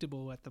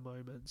unpredictable at the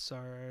moment.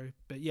 So,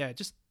 but yeah,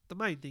 just the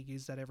main thing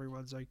is that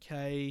everyone's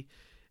okay,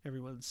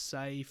 everyone's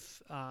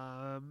safe,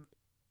 and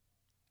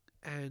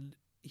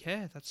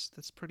yeah,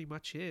 that's pretty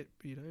much it.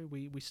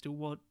 We still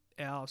want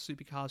our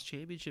Supercars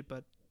Championship,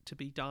 but to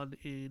be done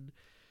in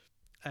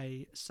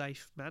a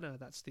safe manner.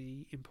 That's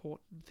the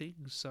important thing.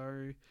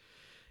 So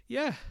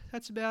yeah,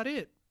 that's about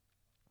it.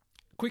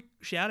 Quick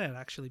shout out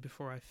actually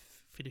before I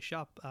finish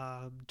up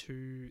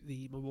to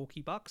the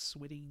Milwaukee Bucks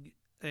winning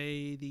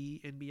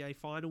the NBA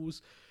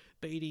Finals,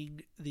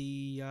 beating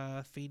the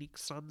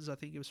Phoenix Suns. I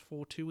think it was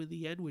 4-2 in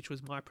the end, which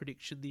was my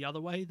prediction the other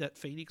way, that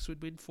Phoenix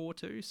would win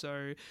 4-2.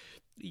 So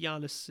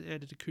Giannis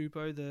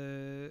Antetokounmpo,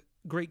 the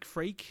Greek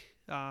Freak,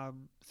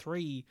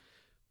 3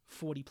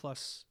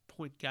 40-plus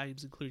point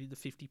games, including the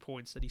 50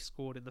 points that he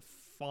scored in the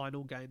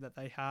final game that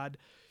they had.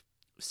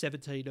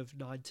 17 of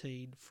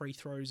 19 free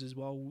throws as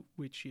well,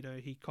 which,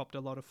 he copped a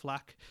lot of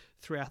flack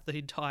throughout the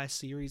entire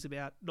series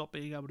about not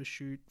being able to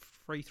shoot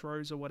free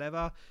throws or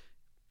whatever.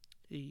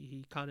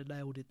 He kind of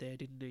nailed it there,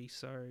 didn't he?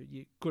 So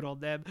yeah, good on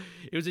them.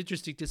 It was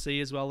interesting to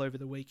see as well over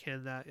the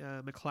weekend that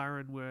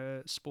McLaren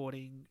were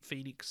sporting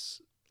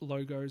Phoenix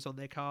logos on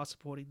their car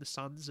supporting the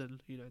Suns,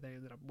 and they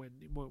ended up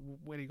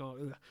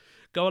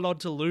going on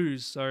to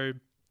lose. So,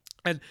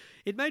 and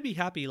it made me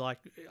happy. Like,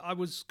 I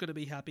was going to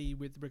be happy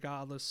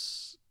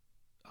regardless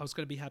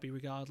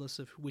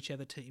of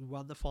whichever team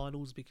won the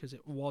finals, because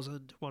it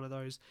wasn't one of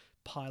those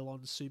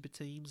pylon super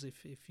teams.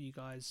 If you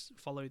guys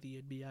follow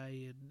the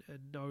NBA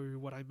and know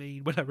what I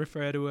mean when I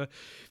refer to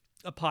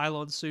a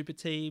pylon super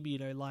team,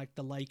 like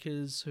the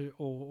Lakers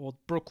or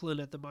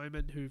Brooklyn at the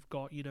moment, who've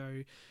got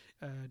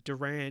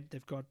Durant,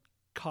 they've got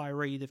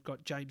Kyrie, they've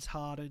got James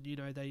Harden.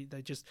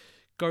 They just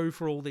go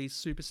for all these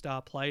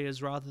superstar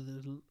players rather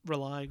than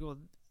relying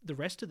on the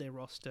rest of their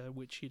roster,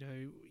 which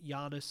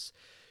Giannis,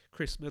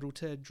 Chris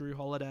Middleton, Drew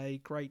Holiday,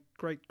 great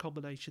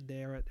combination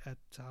there at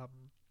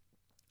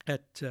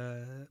at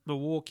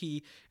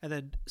Milwaukee, and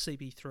then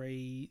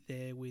CP3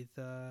 there with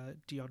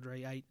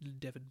DeAndre Ayton,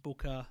 Devin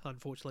Booker,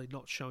 unfortunately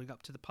not showing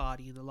up to the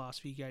party in the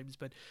last few games,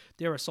 but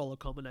they're a solid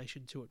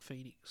combination too at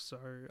Phoenix. So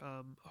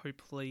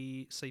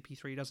hopefully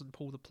CP3 doesn't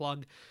pull the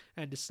plug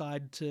and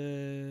decide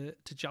to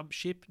jump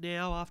ship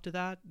now after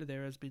that.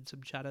 There has been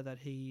some chatter that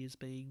he is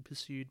being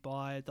pursued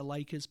by the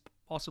Lakers,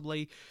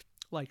 possibly.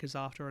 Lakers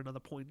after another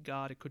point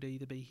guard. It could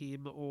either be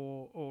him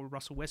or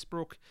Russell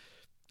Westbrook.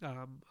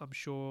 I'm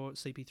sure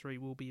CP3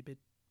 will be a bit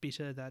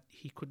bitter that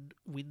he couldn't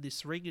win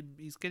this ring, and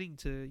he's getting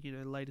to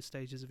later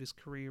stages of his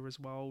career as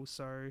well.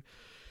 So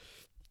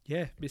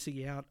yeah,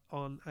 missing out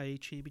on a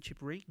championship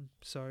ring.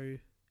 So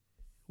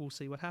we'll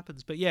see what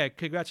happens. But yeah,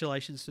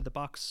 congratulations to the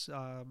Bucks,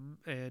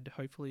 and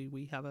hopefully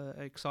we have an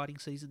exciting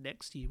season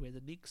next year where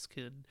the Knicks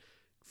can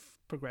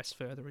progress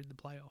further in the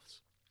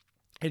playoffs.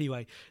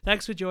 Anyway,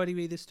 thanks for joining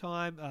me this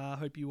time.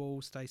 Hope you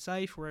all stay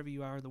safe wherever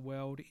you are in the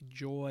world.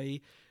 Enjoy.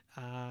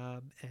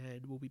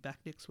 And we'll be back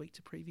next week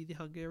to preview the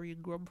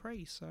Hungarian Grand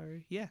Prix. So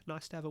yeah,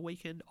 nice to have a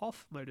weekend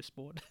off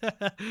motorsport.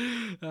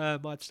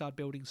 Might start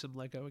building some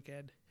Lego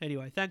again.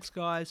 Anyway, thanks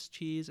guys.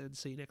 Cheers and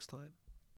see you next time.